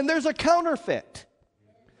thing and there's a counterfeit.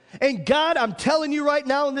 And God, I'm telling you right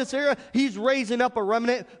now in this era, He's raising up a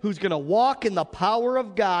remnant who's going to walk in the power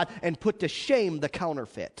of God and put to shame the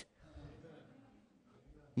counterfeit.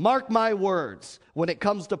 Mark my words. When it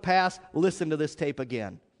comes to pass, listen to this tape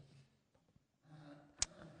again.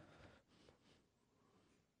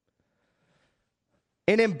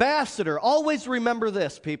 An ambassador, always remember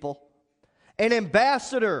this, people. An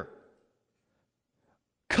ambassador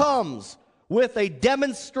comes with a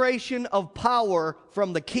demonstration of power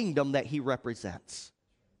from the kingdom that he represents.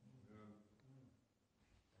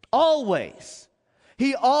 Always.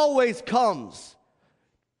 He always comes.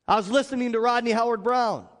 I was listening to Rodney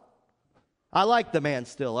Howard-Browne. I like the man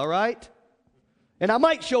still, all right? And I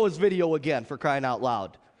might show his video again, for crying out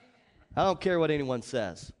loud. I don't care what anyone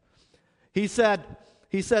says. He said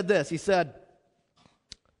this. He said,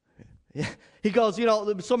 he goes,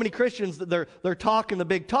 so many Christians, they're talking the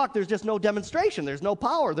big talk. There's just no demonstration. There's no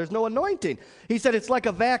power. There's no anointing. He said it's like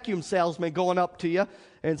a vacuum salesman going up to you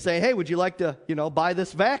and saying, hey, would you like to, buy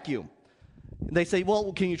this vacuum? And they say,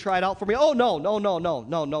 well, can you try it out for me? Oh,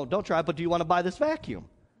 no, don't try it, but do you want to buy this vacuum?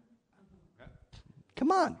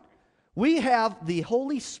 Come on. We have the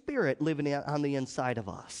Holy Spirit living on the inside of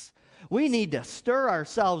us. We need to stir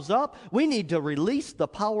ourselves up. We need to release the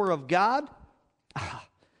power of God.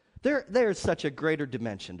 There's such a greater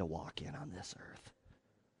dimension to walk in on this earth.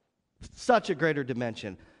 Such a greater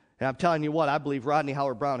dimension. And I'm telling you what, I believe Rodney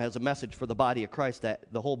Howard-Browne has a message for the body of Christ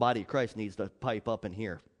that the whole body of Christ needs to pipe up and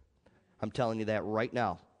hear. I'm telling you that right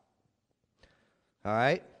now. All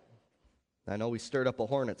right? I know we stirred up a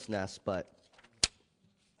hornet's nest, but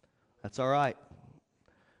that's all right.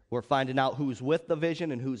 We're finding out who's with the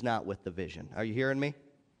vision and who's not with the vision. Are you hearing me?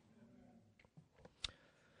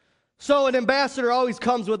 So an ambassador always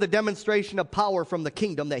comes with a demonstration of power from the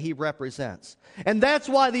kingdom that he represents. And that's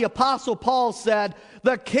why the Apostle Paul said,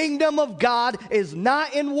 the kingdom of God is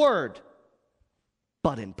not in word,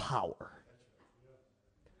 but in power.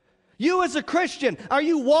 You as a Christian, are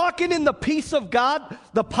you walking in the peace of God,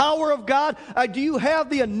 the power of God? Do you have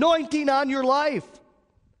the anointing on your life?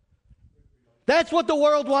 That's what the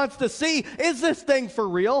world wants to see. Is this thing for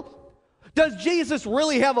real? Does Jesus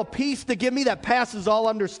really have a peace to give me that passes all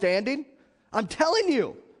understanding? I'm telling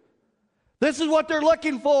you. This is what they're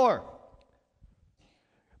looking for.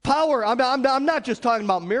 Power. I'm not just talking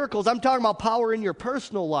about miracles. I'm talking about power in your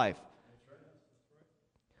personal life.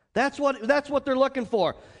 That's what they're looking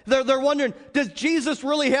for. They're wondering, does Jesus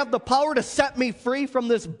really have the power to set me free from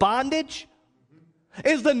this bondage?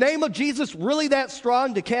 Is the name of Jesus really that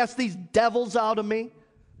strong to cast these devils out of me?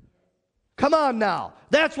 Come on now.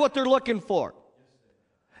 That's what they're looking for.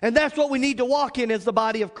 And that's what we need to walk in as the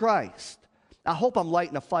body of Christ. I hope I'm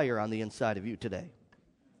lighting a fire on the inside of you today.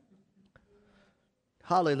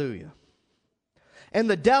 Hallelujah. And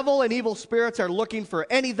the devil and evil spirits are looking for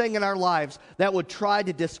anything in our lives that would try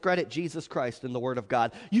to discredit Jesus Christ and the Word of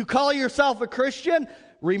God. You call yourself a Christian?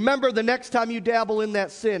 Remember the next time you dabble in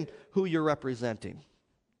that sin, who you're representing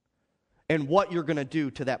and what you're going to do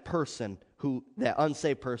to that person, that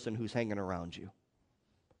unsaved person who's hanging around you.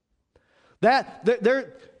 That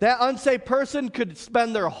unsaved person could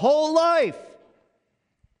spend their whole life,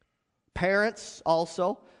 parents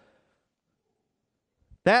also,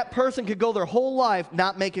 that person could go their whole life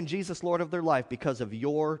not making Jesus Lord of their life because of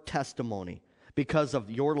your testimony, because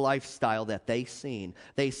of your lifestyle that they seen.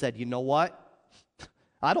 They said, you know what?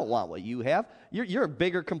 I don't want what you have. You're a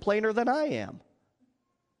bigger complainer than I am.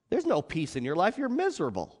 There's no peace in your life. You're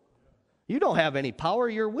miserable. You don't have any power.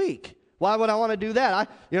 You're weak. Why would I want to do that?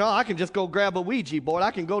 I can just go grab a Ouija board.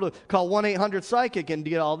 I can go to call 1-800-PSYCHIC and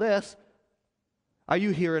get all this. Are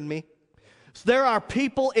you hearing me? So there are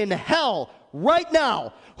people in hell right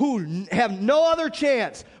now who have no other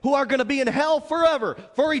chance, who are going to be in hell forever,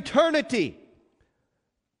 for eternity,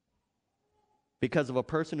 because of a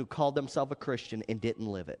person who called themselves a Christian and didn't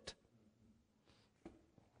live it.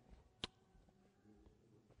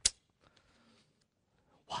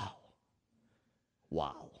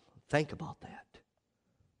 Think about that.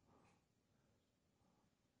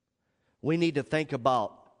 We need to think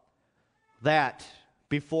about that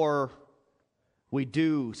before we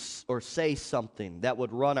do or say something that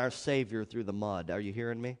would run our Savior through the mud. Are you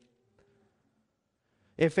hearing me?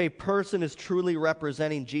 If a person is truly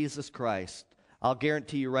representing Jesus Christ, I'll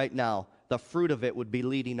guarantee you right now, the fruit of it would be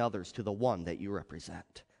leading others to the one that you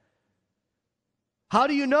represent. How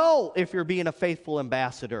do you know if you're being a faithful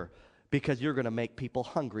ambassador? Because you're going to make people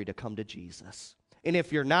hungry to come to Jesus. And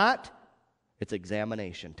if you're not, it's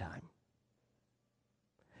examination time.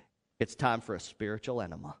 It's time for a spiritual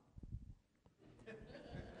enema.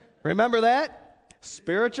 Remember that?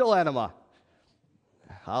 Spiritual enema.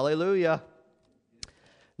 Hallelujah.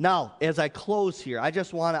 Now, as I close here, I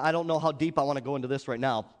don't know how deep I want to go into this right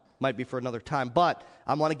now. Might be for another time, but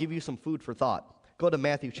I want to give you some food for thought. Go to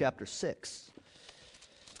Matthew chapter 6.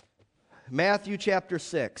 Matthew chapter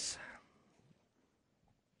 6.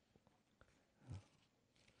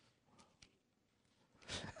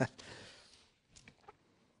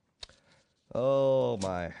 Oh,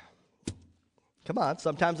 my. Come on,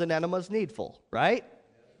 sometimes an enema is needful, right?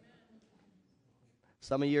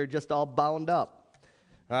 Some of you are just all bound up.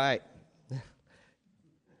 All right.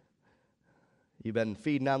 You've been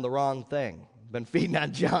feeding on the wrong thing. Been feeding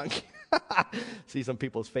on junk. See some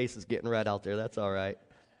people's faces getting red out there. That's all right.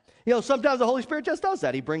 You know, sometimes the Holy Spirit just does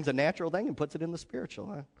that. He brings a natural thing and puts it in the spiritual.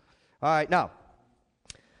 All right, now,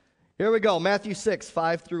 here we go. Matthew 6,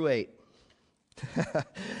 5 through 8.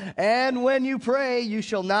 And when you pray, you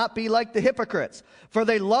shall not be like the hypocrites, for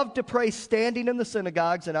they love to pray standing in the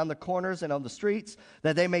synagogues and on the corners and on the streets,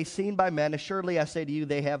 that they may be seen by men. Assuredly, I say to you,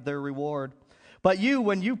 they have their reward. But you,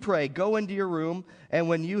 when you pray, go into your room, and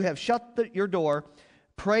when you have shut your door,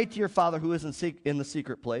 pray to your Father who is in the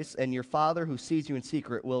secret place, and your Father who sees you in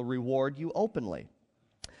secret will reward you openly.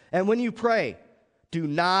 And when you pray, do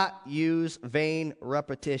not use vain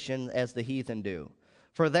repetition as the heathen do,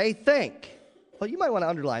 for they think... Well, you might want to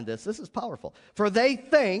underline this. This is powerful. For they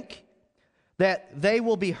think that they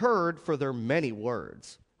will be heard for their many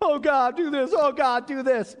words. Oh, God, do this. Oh, God, do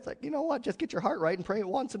this. It's like, you know what? Just get your heart right and pray it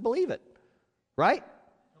once and believe it. Right?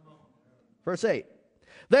 Verse 8.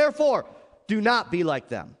 Therefore, do not be like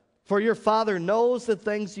them, for your Father knows the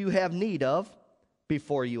things you have need of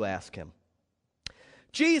before you ask him.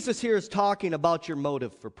 Jesus here is talking about your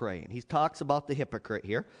motive for praying. He talks about the hypocrite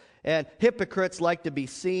here. And hypocrites like to be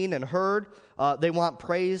seen and heard. They want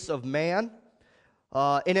praise of man.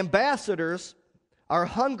 And ambassadors are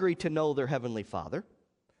hungry to know their heavenly Father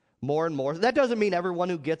more and more. That doesn't mean everyone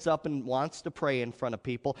who gets up and wants to pray in front of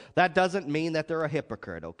people. That doesn't mean that they're a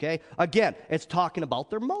hypocrite, okay? Again, it's talking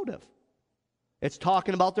about their motive. It's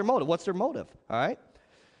talking about their motive. What's their motive, all right?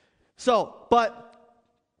 So, but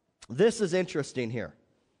this is interesting here.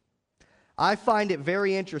 I find it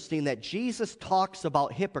very interesting that Jesus talks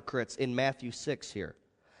about hypocrites in Matthew 6 here.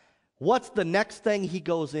 What's the next thing he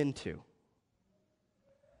goes into?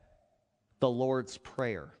 The Lord's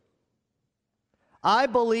Prayer. I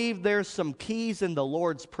believe there's some keys in the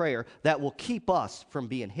Lord's Prayer that will keep us from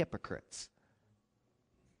being hypocrites.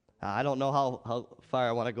 I don't know how far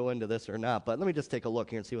I want to go into this or not, but let me just take a look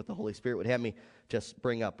here and see what the Holy Spirit would have me just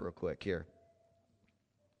bring up real quick here.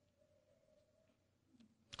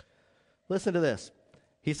 Listen to this.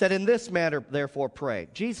 He said, in this manner, therefore, pray.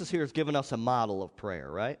 Jesus here has given us a model of prayer,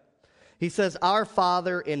 right? He says, our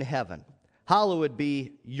Father in heaven, hallowed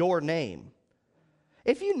be your name.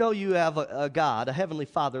 If you know you have a God, a heavenly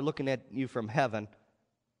Father looking at you from heaven,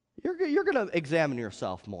 you're going to examine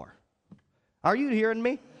yourself more. Are you hearing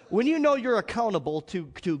me? When you know you're accountable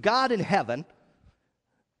to God in heaven,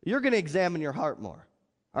 you're going to examine your heart more.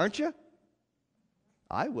 Aren't you?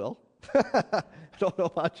 I will. I don't know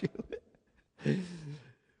about you.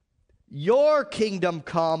 Your kingdom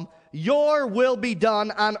come, your will be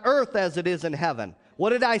done on earth as it is in heaven.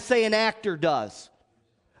 What did I say an actor does?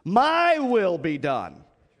 My will be done.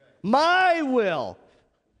 My will.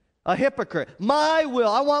 A hypocrite. My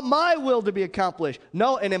will. I want my will to be accomplished.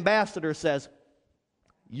 No, an ambassador says,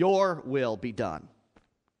 your will be done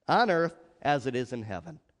on earth as it is in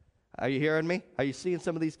heaven. Are you hearing me? Are you seeing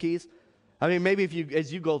some of these keys? I mean, maybe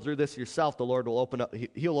as you go through this yourself, the Lord will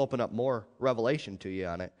He'll open up more revelation to you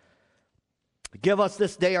on it. Give us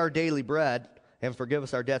this day our daily bread, and forgive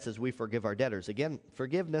us our debts as we forgive our debtors. Again,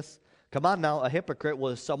 forgiveness. Come on now, a hypocrite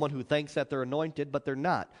was someone who thinks that they're anointed, but they're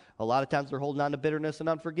not. A lot of times they're holding on to bitterness and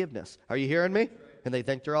unforgiveness. Are you hearing me? And they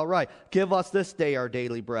think they're all right. Give us this day our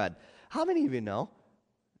daily bread. How many of you know?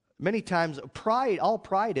 Many times all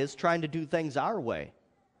pride is trying to do things our way.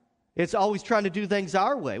 It's always trying to do things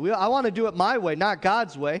our way. I want to do it my way, not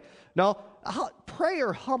God's way. No,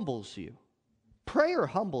 prayer humbles you. Prayer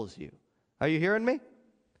humbles you. Are you hearing me?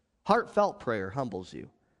 Heartfelt prayer humbles you.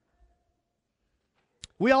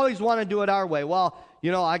 We always want to do it our way. Well,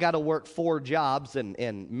 I got to work 4 jobs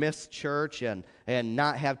and miss church and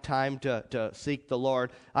not have time to seek the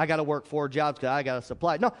Lord. I got to work 4 jobs because I got to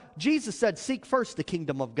supply. No, Jesus said, seek first the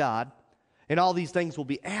kingdom of God, and all these things will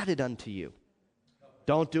be added unto you.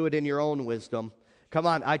 Don't do it in your own wisdom. Come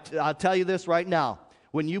on, I'll tell you this right now.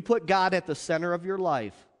 When you put God at the center of your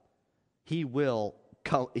life, He will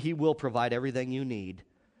provide everything you need.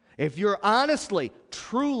 If you're honestly,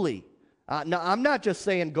 truly, now, I'm not just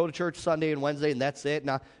saying go to church Sunday and Wednesday and that's it.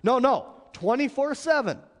 No,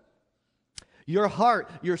 24/7. Your heart,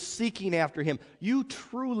 you're seeking after Him. You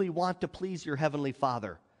truly want to please your Heavenly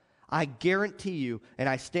Father. I guarantee you, and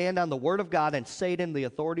I stand on the Word of God and say it in the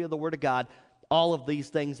authority of the Word of God, all of these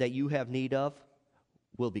things that you have need of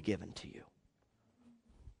will be given to you.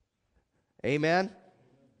 Amen?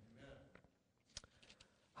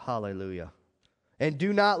 Hallelujah. And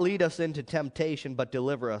do not lead us into temptation, but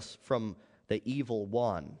deliver us from the evil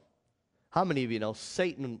one. How many of you know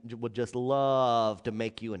Satan would just love to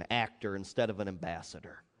make you an actor instead of an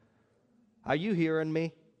ambassador? Are you hearing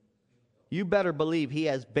me? You better believe he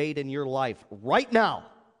has bait in your life right now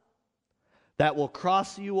that will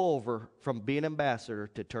cross you over from being an ambassador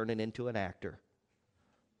to turning into an actor.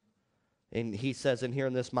 And he says in here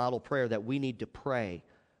in this model prayer that we need to pray,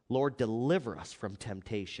 Lord, deliver us from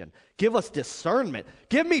temptation. Give us discernment.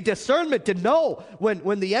 Give me discernment to know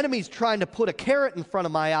when the enemy's trying to put a carrot in front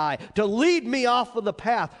of my eye, to lead me off of the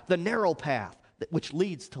path, the narrow path, which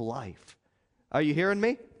leads to life. Are you hearing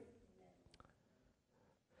me?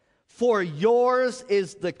 For yours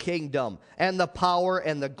is the kingdom and the power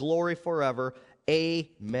and the glory forever.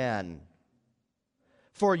 Amen.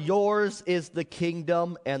 For yours is the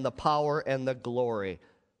kingdom and the power and the glory.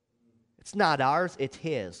 It's not ours, it's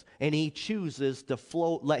His. And He chooses to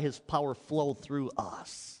let His power flow through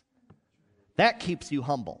us. That keeps you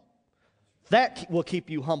humble. That will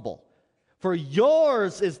keep you humble. For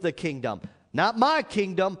yours is the kingdom. Not my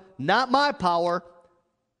kingdom, not my power.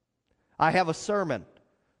 I have a sermon.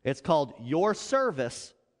 It's called Your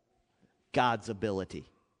Service, God's Ability.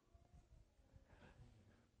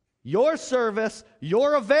 Your service,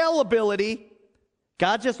 your availability,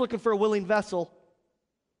 God's just looking for a willing vessel.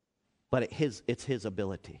 But it's His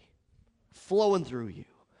ability flowing through you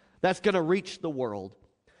that's going to reach the world.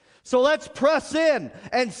 So let's press in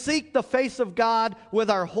and seek the face of God with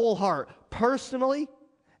our whole heart, personally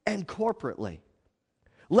and corporately.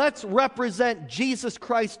 Let's represent Jesus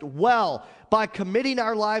Christ well by committing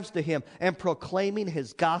our lives to Him and proclaiming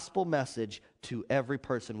His gospel message to every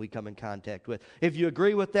person we come in contact with. If you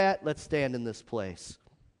agree with that, let's stand in this place.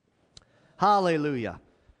 Hallelujah.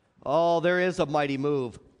 Oh, there is a mighty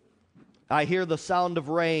move. I hear the sound of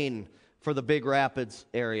rain for the Big Rapids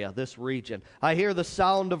area, this region. I hear the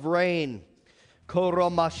sound of rain.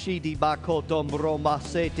 Koromashidi bakotom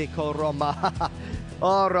romasete koroma.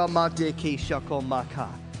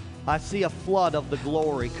 I see a flood of the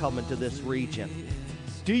glory coming to this region.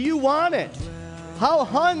 Do you want it? How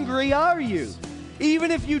hungry are you?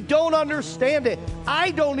 Even if you don't understand it,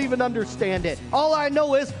 I don't even understand it. All I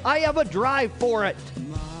know is I have a drive for it.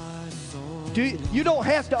 You don't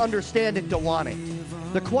have to understand it to want it.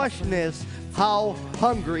 The question is, how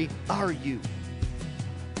hungry are you?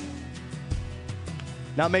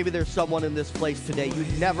 Now, maybe there's someone in this place today,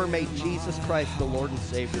 you've never made Jesus Christ the Lord and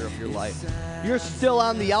Savior of your life. You're still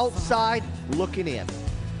on the outside looking in.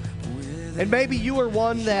 And maybe you are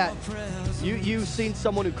one that you've seen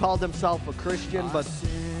someone who called himself a Christian, but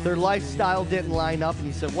their lifestyle didn't line up, and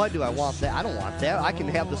you said, why do I want that? I don't want that. I can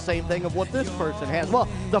have the same thing of what this person has. Well,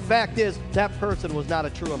 the fact is, that person was not a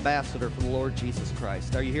true ambassador for the Lord Jesus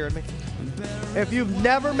Christ. Are you hearing me? If you've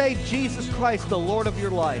never made Jesus Christ the Lord of your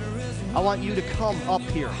life, I want you to come up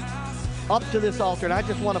here, up to this altar, and I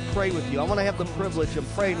just want to pray with you. I want to have the privilege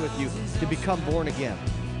of praying with you to become born again,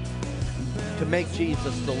 to make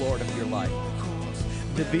Jesus the Lord of your life,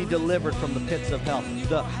 to be delivered from the pits of hell,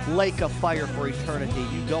 the lake of fire for eternity.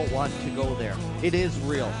 You don't want to go there. It is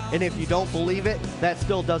real. And if you don't believe it, that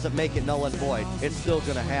still doesn't make it null and void. It's still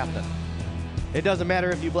going to happen. It doesn't matter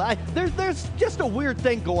if you believe. There's just a weird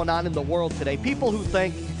thing going on in the world today. People who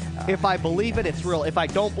think, if I believe it, it's real. If I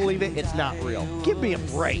don't believe it, it's not real. Give me a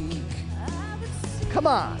break. Come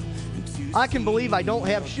on. I can believe I don't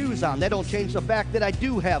have shoes on. That don't change the fact that I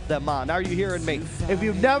do have them on. Are you hearing me? If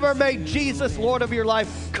you've never made Jesus Lord of your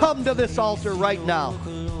life, come to this altar right now.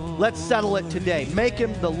 Let's settle it today. Make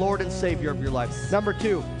Him the Lord and Savior of your life. Number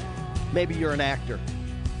 2, maybe you're an actor.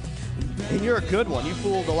 And you're a good one. You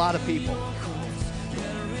fooled a lot of people.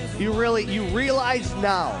 You realize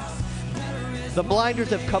now The blinders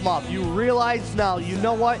have come off. You realize now, you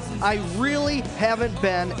know what? I really haven't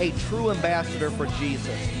been a true ambassador for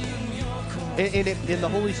Jesus. And the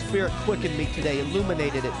Holy Spirit quickened me today,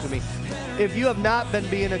 illuminated it to me. If you have not been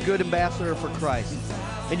being a good ambassador for Christ,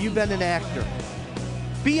 and you've been an actor,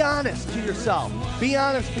 be honest to yourself. Be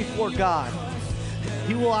honest before God.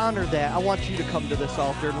 He will honor that. I want you to come to this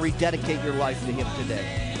altar and rededicate your life to Him today.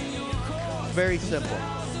 It's very simple.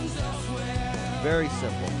 Very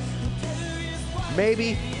simple.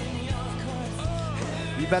 Maybe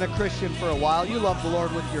you've been a Christian for a while. You love the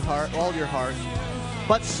Lord with your heart, all your heart.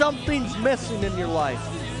 But something's missing in your life.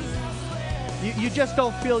 You just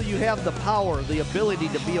don't feel you have the power, the ability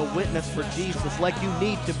to be a witness for Jesus like you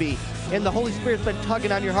need to be. And the Holy Spirit's been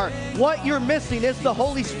tugging on your heart. What you're missing is the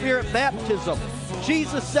Holy Spirit baptism.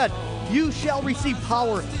 Jesus said, you shall receive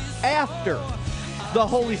power after the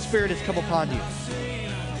Holy Spirit has come upon you.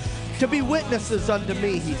 To be witnesses unto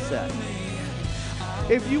me, He said.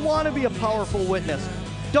 If you want to be a powerful witness,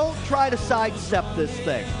 don't try to sidestep this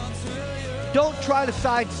thing. Don't try to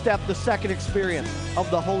sidestep the second experience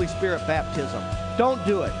of the Holy Spirit baptism. Don't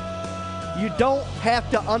do it. You don't have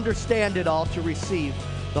to understand it all to receive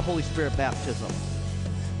the Holy Spirit baptism.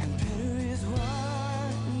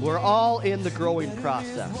 We're all in the growing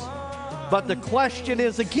process. But the question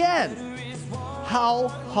is again, how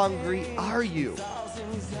hungry are you?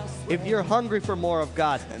 If you're hungry for more of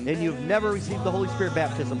God and you've never received the Holy Spirit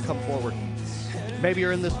baptism, come forward. Maybe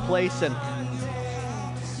you're in this place and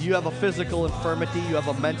you have a physical infirmity, you have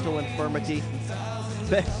a mental infirmity.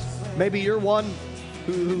 Maybe you're one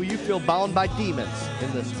who you feel bound by demons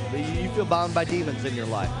in this. You feel bound by demons in your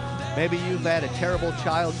life. Maybe you've had a terrible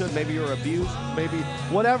childhood. Maybe you're abused. Maybe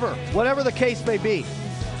whatever the case may be.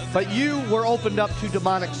 But you were opened up to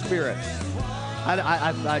demonic spirits.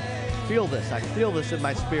 I feel this. I feel this in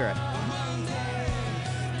my spirit.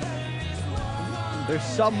 There's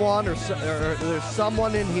someone or there's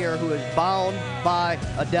someone in here who is bound by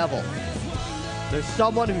a devil. There's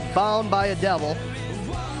someone who's bound by a devil,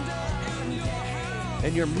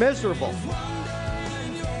 and you're miserable.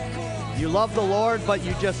 You love the Lord, but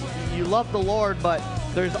you love the Lord, but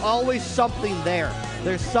there's always something there.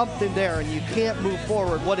 There's something there, and you can't move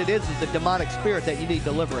forward. What it is a demonic spirit that you need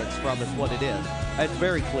deliverance from is what it is. It's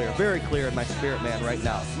very clear in my spirit, man, right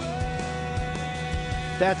now.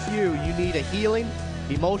 If that's you, you need a healing,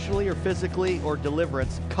 emotionally or physically, or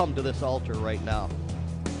deliverance, come to this altar right now.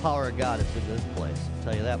 The power of God is in this place, I'll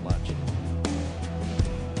tell you that much.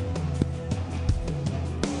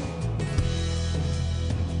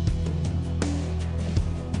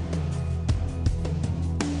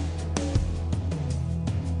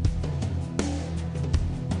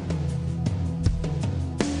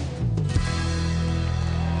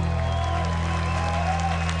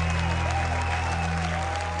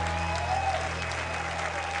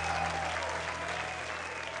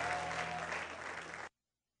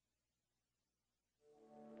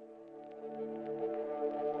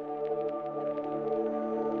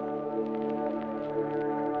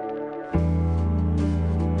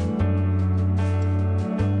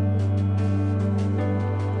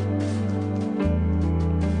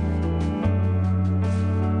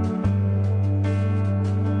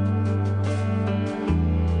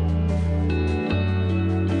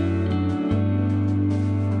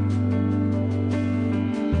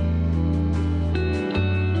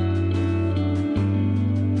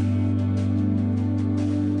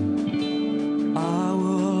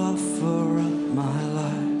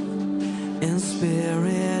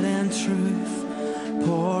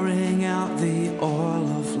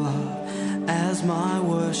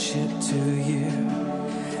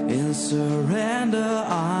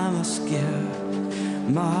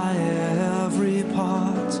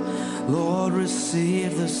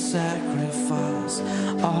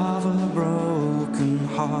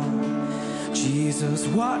 Jesus,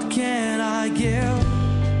 what can I give?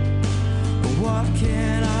 What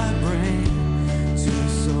can I bring to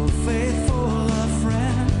so faithful a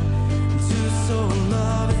friend, to so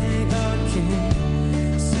loving a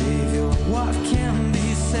King? Savior, what can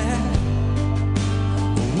be said?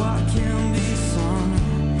 What can be sung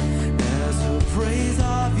as a praise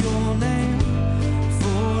of your name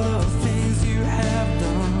for the things you have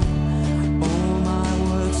done? All my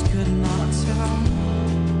words could not tell.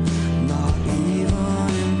 Not even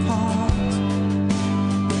in part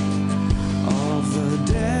of the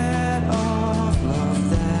debt of love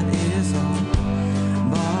that is on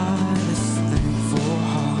my this thankful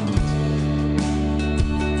heart.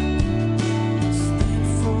 This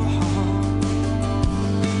thankful heart.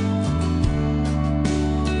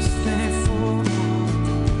 This thankful heart.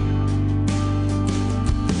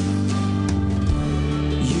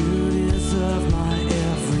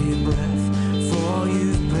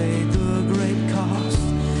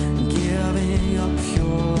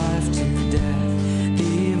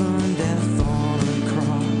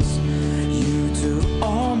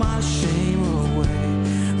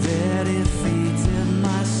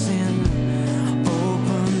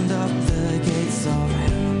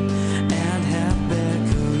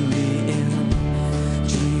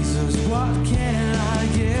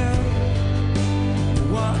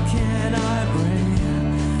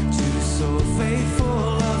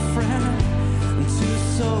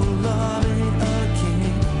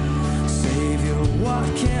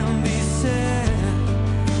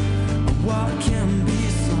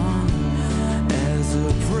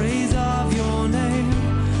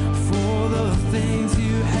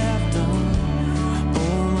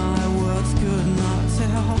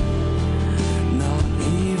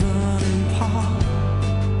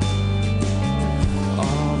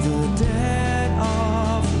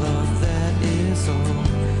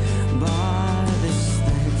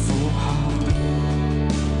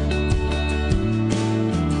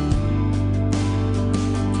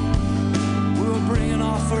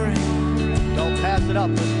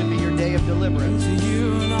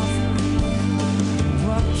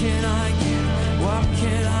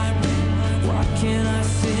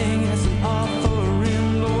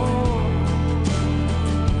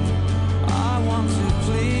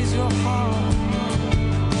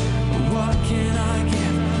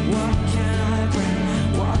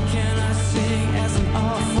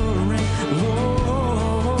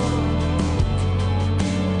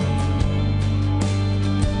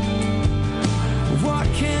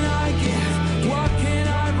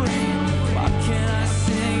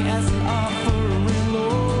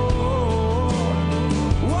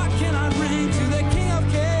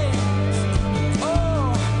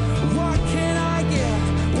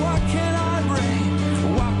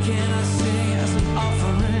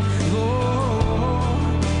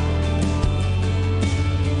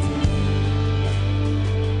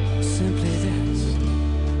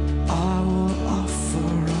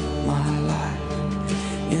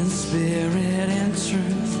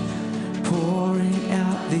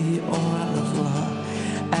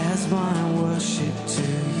 as my worship to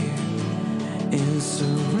you. In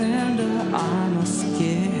surrender I must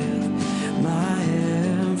give my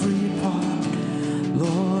every part.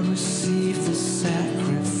 Lord, receive the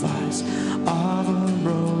sacrifice of a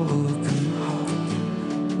broken heart.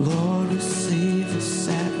 Lord, receive the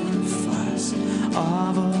sacrifice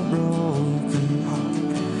of a broken heart.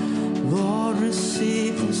 Lord,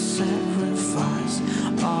 receive the sacrifice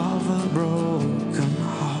of a broken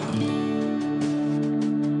heart.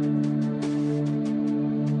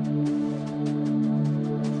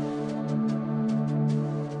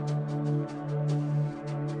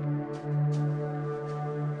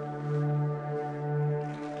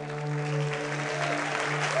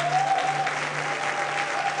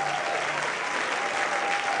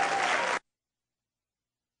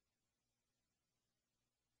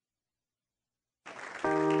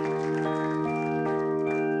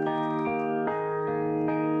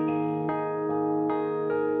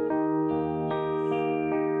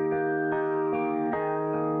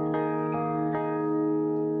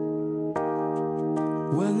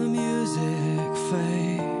 When the music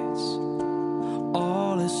fades,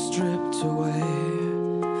 all is stripped away,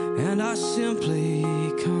 and I simply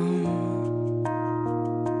come,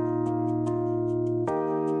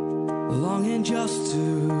 longing just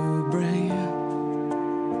to bring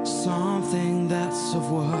something that's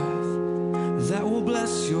of worth, that will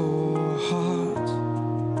bless your heart.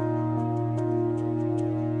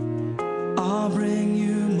 I'll bring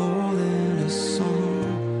you more than a song,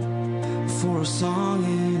 for a song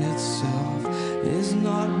in itself is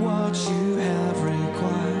not what you have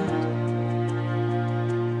required.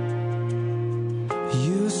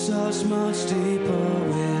 You search much deeper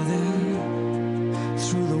within,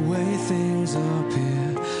 through the way things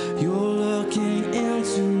appear. You're looking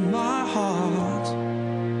into my heart.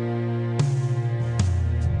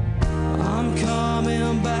 I'm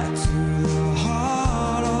coming back to the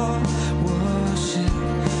heart of worship,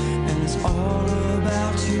 and it's all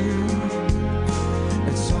about you.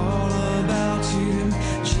 It's all about you,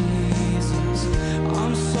 Jesus.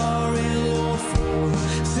 I'm sorry, Lord, for the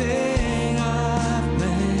thing I've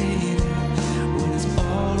made. When it's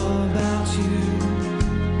all about you,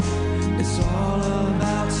 it's all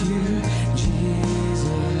about you,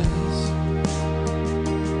 Jesus.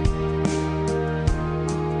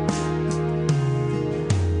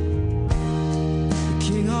 The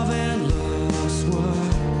King of endless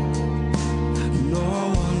work, no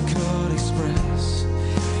one could express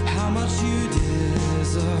how much you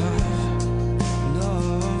deserve. No,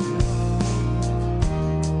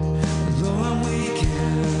 though I'm weak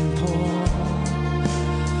and poor,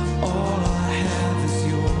 all I have is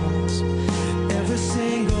yours. Every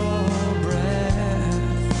single breath,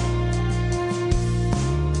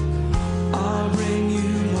 I'll bring you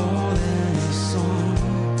more than a song,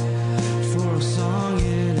 for a song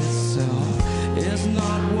in itself is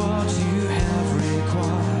not what you have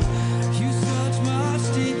required. You search much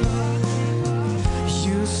deeper,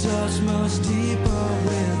 you search much deeper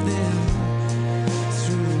within,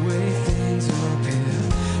 through the way things appear.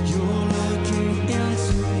 You're looking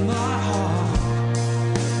into my heart.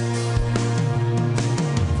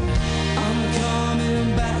 I'm coming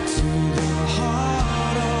back to the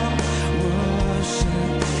heart of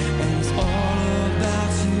worship, and it's all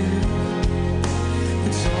about you.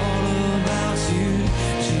 It's all about you,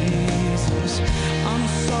 Jesus. I'm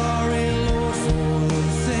sorry, Lord, for the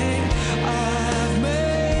thing I've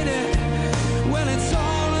made it. When it's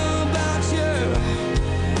all about you,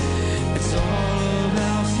 it's all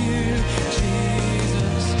about you,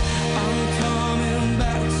 Jesus. I'm coming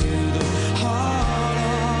back to the heart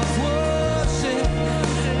of worship,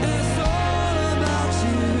 and it's all about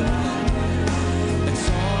you. It's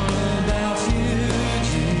all about you,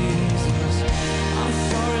 Jesus. I'm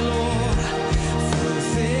sorry, Lord, for the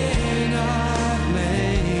thing I've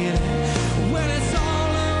made. When it's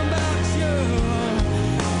all about you,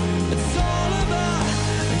 it's all about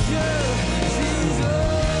you, Jesus.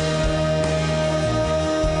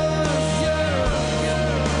 Yeah.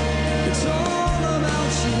 It's all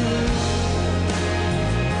about you.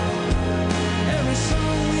 Every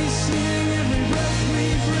song we sing, every breath we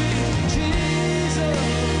breathe, Jesus.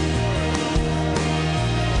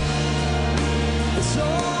 It's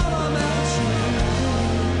all about you.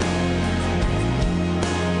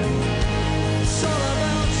 It's all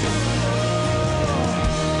about you.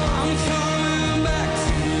 I'm coming back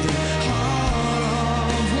to the heart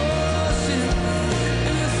of worship,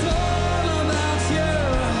 and it's all about you.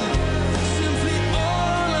 Simply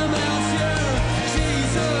all about you,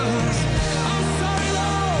 Jesus. I'm sorry,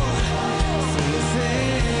 Lord, for the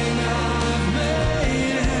thing I've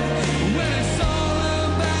made. When it's all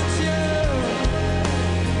about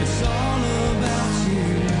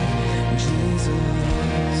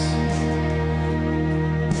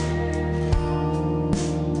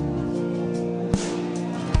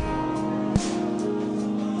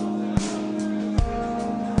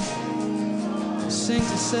sing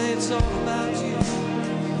to say it's all about you.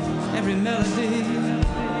 Every melody,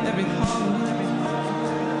 every harmony,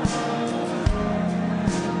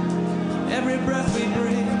 every breath we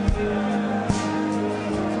breathe,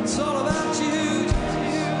 it's all about you.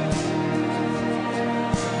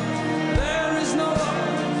 There is no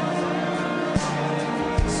other.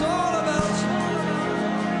 It's all about you.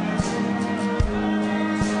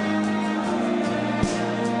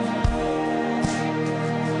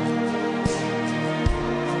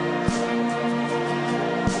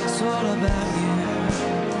 It's all about you.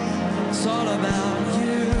 It's all about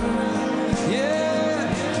you.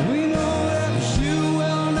 Yeah, we know that you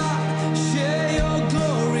will not share your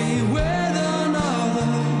glory with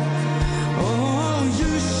another. Oh,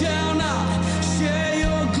 you shall not share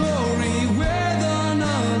your glory with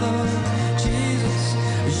another. Jesus,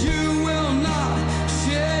 you will not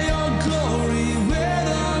share your glory with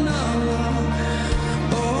another.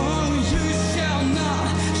 Oh, you shall not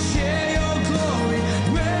share your glory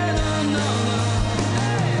with another.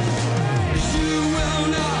 You will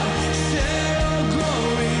not share your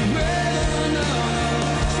glory with another.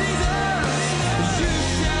 Jesus, you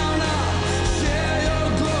shall not share your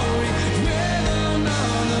glory with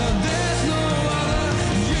another. There's no other.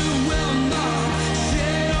 You will not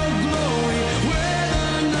share your glory with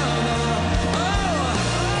another. Oh,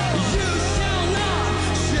 you shall not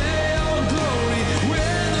share your glory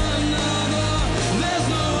with another. There's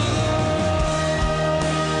no other.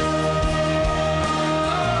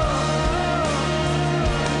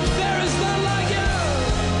 There is none like you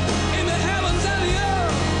in the heavens and the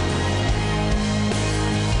earth.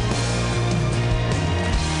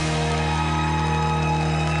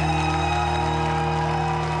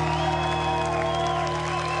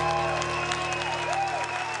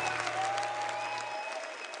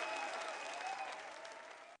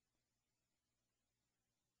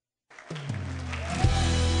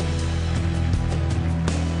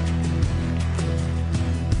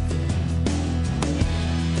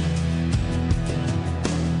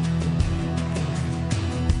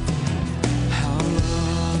 How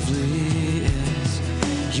lovely is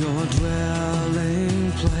your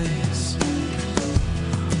dwelling place,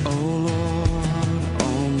 O Lord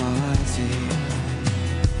Almighty.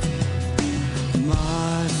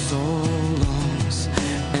 My soul longs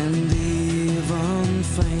and even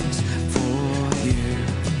faints for you.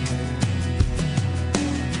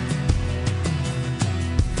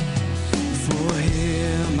 For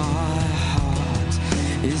here my heart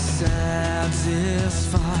is satisfied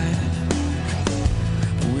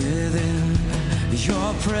within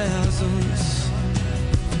your presence.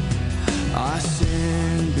 I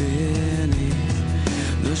stand beneath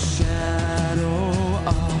the shadow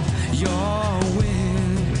of your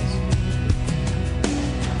wings.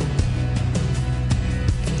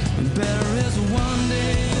 Better is one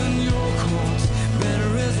day in your courts.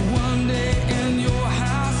 Better is one day in your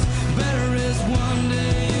house. Better is one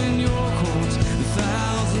day in your courts than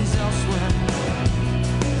thousands elsewhere.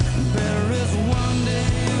 Better is one day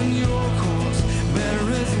in your courts. Better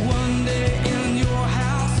is one day in your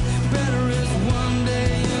house. Better is one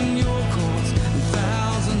day in your courts than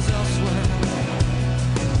thousands elsewhere.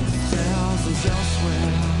 Thousands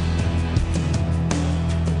elsewhere.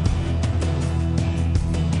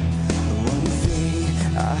 One thing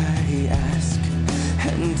I ask,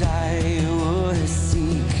 and I would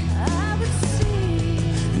seek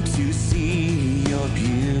to see your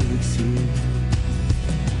beauty,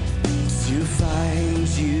 to find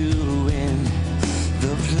you in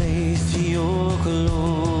the place your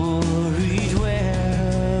glory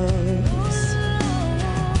dwells.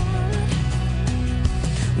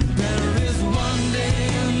 Better is one day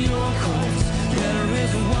in your courts. Better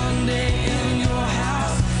is one day in your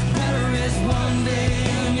house. Better is one day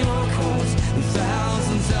in your courts than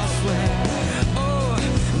thousands elsewhere. Oh,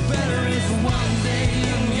 better is one day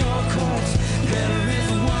in your courts. Better is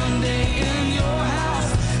one day in your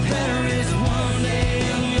house. Better is one day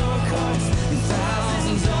in your courts than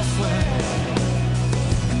thousands elsewhere.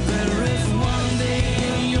 Better is one day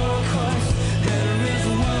in your courts. Better is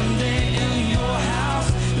one day in your house.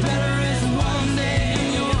 Better is one day in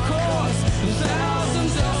your courts than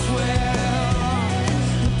thousands elsewhere.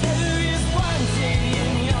 Better is one day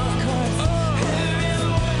in your courts. Better is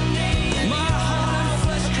one day in my heart and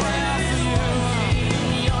flesh cry out for you.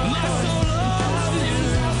 My soul loves you.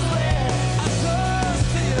 I thirst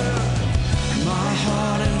for you. My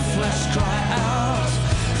heart and flesh cry out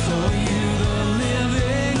for you, the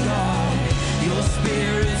living God. Your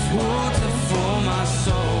spirit's water for my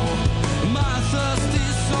soul, my thirsty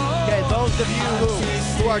soul. Okay, those of you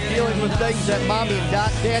who are dealing with things that mommy and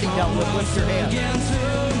daddy dealt with, lift your hand. Again to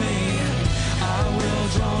me, I will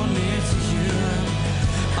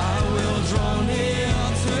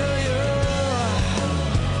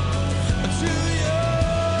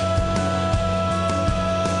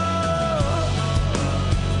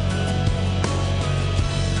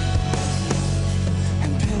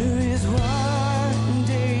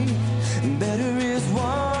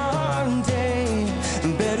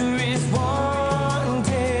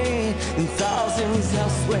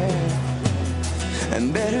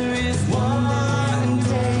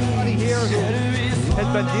Somebody here who has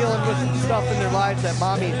been dealing with some stuff in their lives that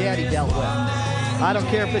mommy and daddy dealt with. I don't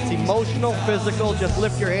care if it's emotional, physical, just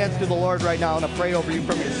lift your hands to the Lord right now and I'll pray over you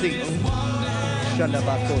from your seat.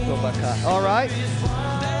 All right?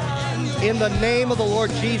 In the name of the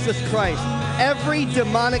Lord Jesus Christ, every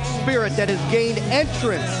demonic spirit that has gained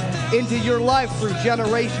entrance into your life through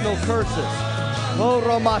generational curses,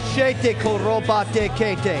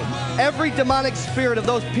 every demonic spirit of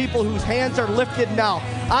those people whose hands are lifted now,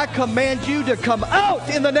 I command you to come out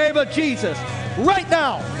in the name of Jesus right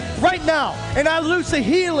now. Right now, and I loose a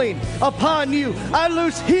healing upon you. I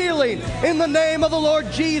loose healing in the name of the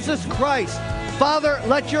Lord Jesus Christ. Father,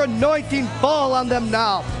 let your anointing fall on them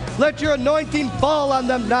now. Let your anointing fall on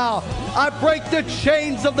them now. I break the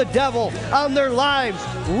chains of the devil on their lives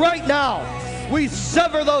right now. We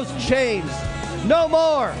sever those chains. No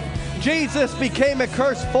more. Jesus became a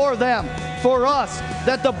curse for them, for us,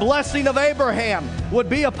 that the blessing of Abraham would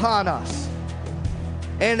be upon us.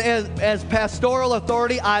 And as pastoral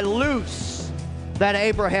authority, I loose that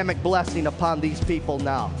Abrahamic blessing upon these people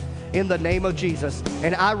now in the name of Jesus.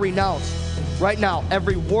 And I renounce right now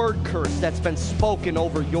every word curse that's been spoken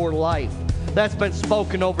over your life, that's been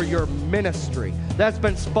spoken over your ministry, that's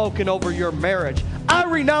been spoken over your marriage. I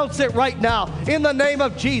renounce it right now in the name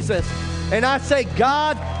of Jesus. And I say,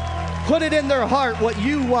 God, put it in their heart what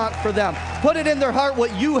you want for them. Put it in their heart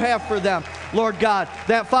what you have for them. Lord God,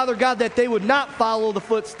 that Father God, that they would not follow the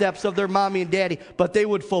footsteps of their mommy and daddy, but they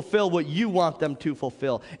would fulfill what you want them to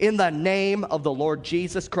fulfill in the name of the Lord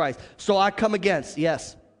Jesus Christ. So I come against,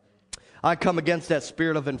 I come against that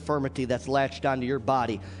spirit of infirmity that's latched onto your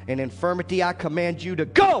body. And infirmity, I command you to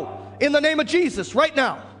go in the name of Jesus right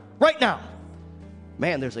now, right now.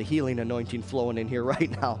 Man, there's a healing anointing flowing in here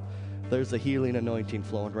right now. There's a healing anointing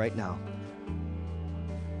flowing right now.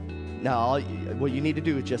 Now, what you need to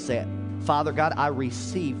do is just say, Father God, I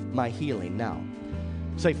receive my healing now.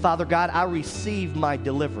 Say, Father God, I receive my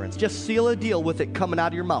deliverance. Just seal a deal with it coming out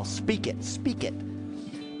of your mouth. Speak it. Speak it.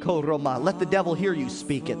 Let the devil hear you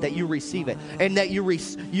speak it, that you receive it, and that you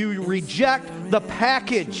reject the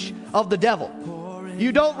package of the devil.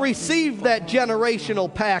 You don't receive that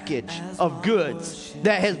generational package of goods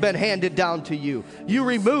that has been handed down to you. You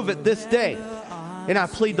remove it this day. And I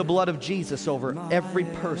plead the blood of Jesus over every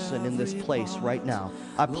person in this place right now.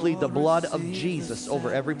 I plead the blood of Jesus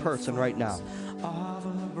over every person right now.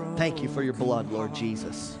 Thank you for your blood, Lord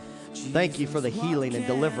Jesus. Thank you for the healing and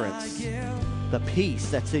deliverance, the peace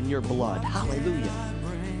that's in your blood. Hallelujah.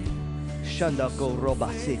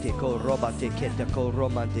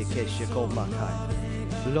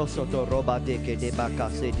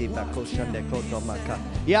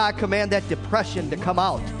 Yeah, I command that depression to come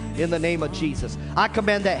out in the name of Jesus. I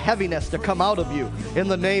command that heaviness to come out of you in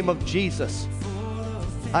the name of Jesus.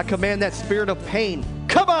 I command that spirit of pain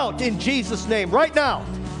come out in Jesus' name right now.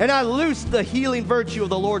 And I loose the healing virtue of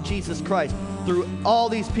the Lord Jesus Christ through all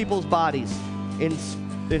these people's bodies in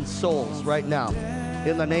souls right now.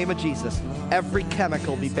 In the name of Jesus, every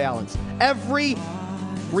chemical be balanced. Every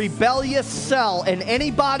rebellious cell in any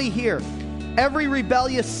body here, every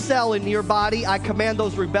rebellious cell in your body, I command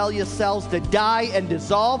those rebellious cells to die and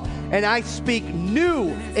dissolve, and I speak new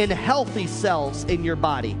and healthy cells in your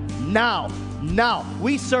body. Now,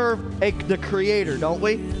 we serve the Creator, don't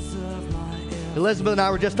we? Elizabeth and I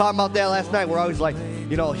were just talking about that last night. We're always like,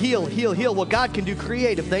 heal. Well, God can do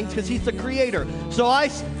creative things because He's the Creator. So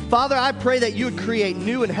Father, I pray that you would create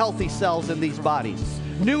new and healthy cells in these bodies.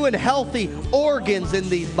 New and healthy organs in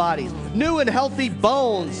these bodies. New and healthy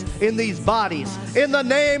bones in these bodies. In the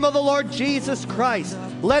name of the Lord Jesus Christ.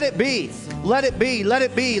 Let it be. Let it be. Let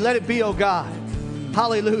it be. Let it be, oh God.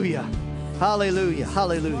 Hallelujah. Hallelujah.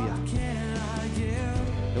 Hallelujah.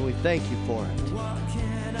 And we thank you for it.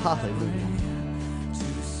 Hallelujah.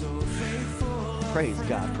 Praise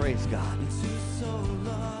God. Praise God.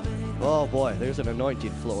 Oh boy, there's an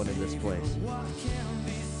anointing flowing in this place.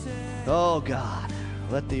 Oh God.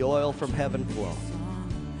 Let the oil from heaven flow.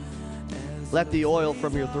 Let the oil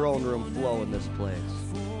from your throne room flow in this place.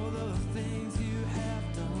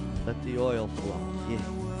 Let the oil flow. Yeah.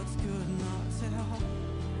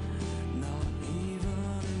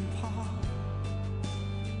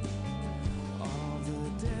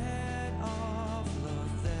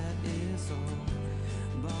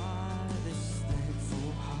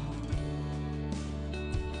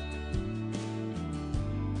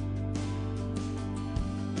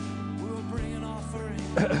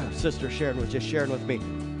 Sister Sharon was just sharing with me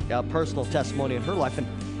a personal testimony in her life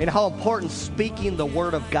and how important speaking the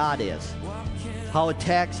Word of God is. how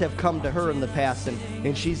attacks have come to her in the past,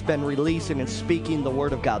 and she's been releasing and speaking the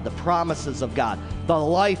Word of God, the promises of God, the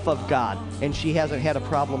life of God, and she hasn't had a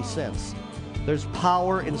problem since. There's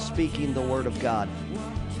power in speaking the Word of God.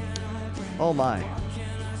 Oh my.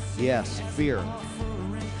 Yes, fear.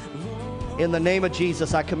 In the name of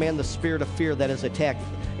Jesus, I command the spirit of fear that is attacked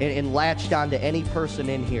and latched onto any person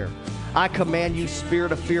in here. I command you,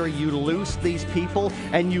 spirit of fear, you loose these people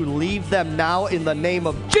and you leave them now in the name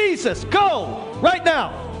of Jesus. Go! Right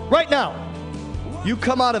now! Right now! You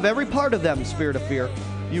come out of every part of them, spirit of fear.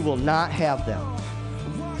 You will not have them.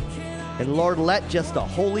 And Lord, let just a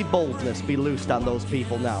holy boldness be loosed on those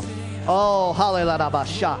people now. Oh,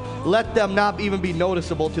 hallelujah. Let them not even be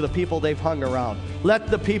noticeable to the people they've hung around. Let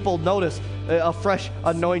the people notice a fresh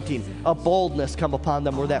anointing, a boldness come upon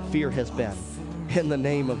them where that fear has been. In the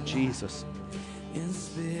name of Jesus.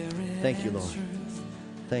 Thank you, Lord.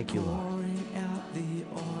 Thank you, Lord.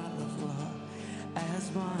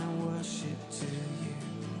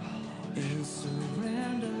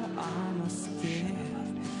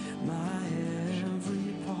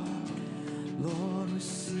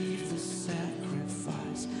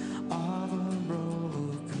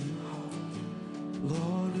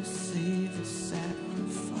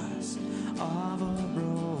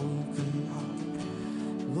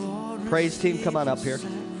 Praise team, come on up here.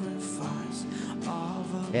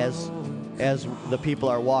 As the people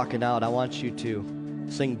are walking out, I want you to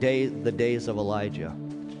sing the days of Elijah.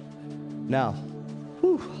 Now,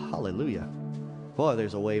 whew, hallelujah. Boy,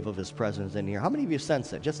 there's a wave of his presence in here. How many of you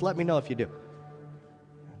sense it? Just let me know if you do.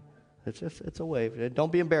 It's a wave.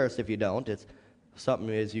 Don't be embarrassed if you don't. It's something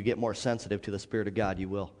as you get more sensitive to the Spirit of God, you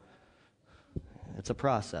will. It's a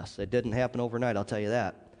process. It didn't happen overnight, I'll tell you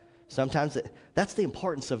that. Sometimes that's the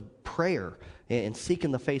importance of prayer and seeking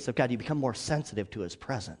the face of God. You become more sensitive to His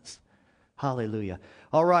presence. Hallelujah.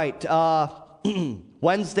 All right.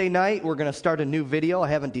 Wednesday night, we're going to start a new video. I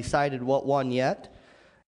haven't decided what one yet.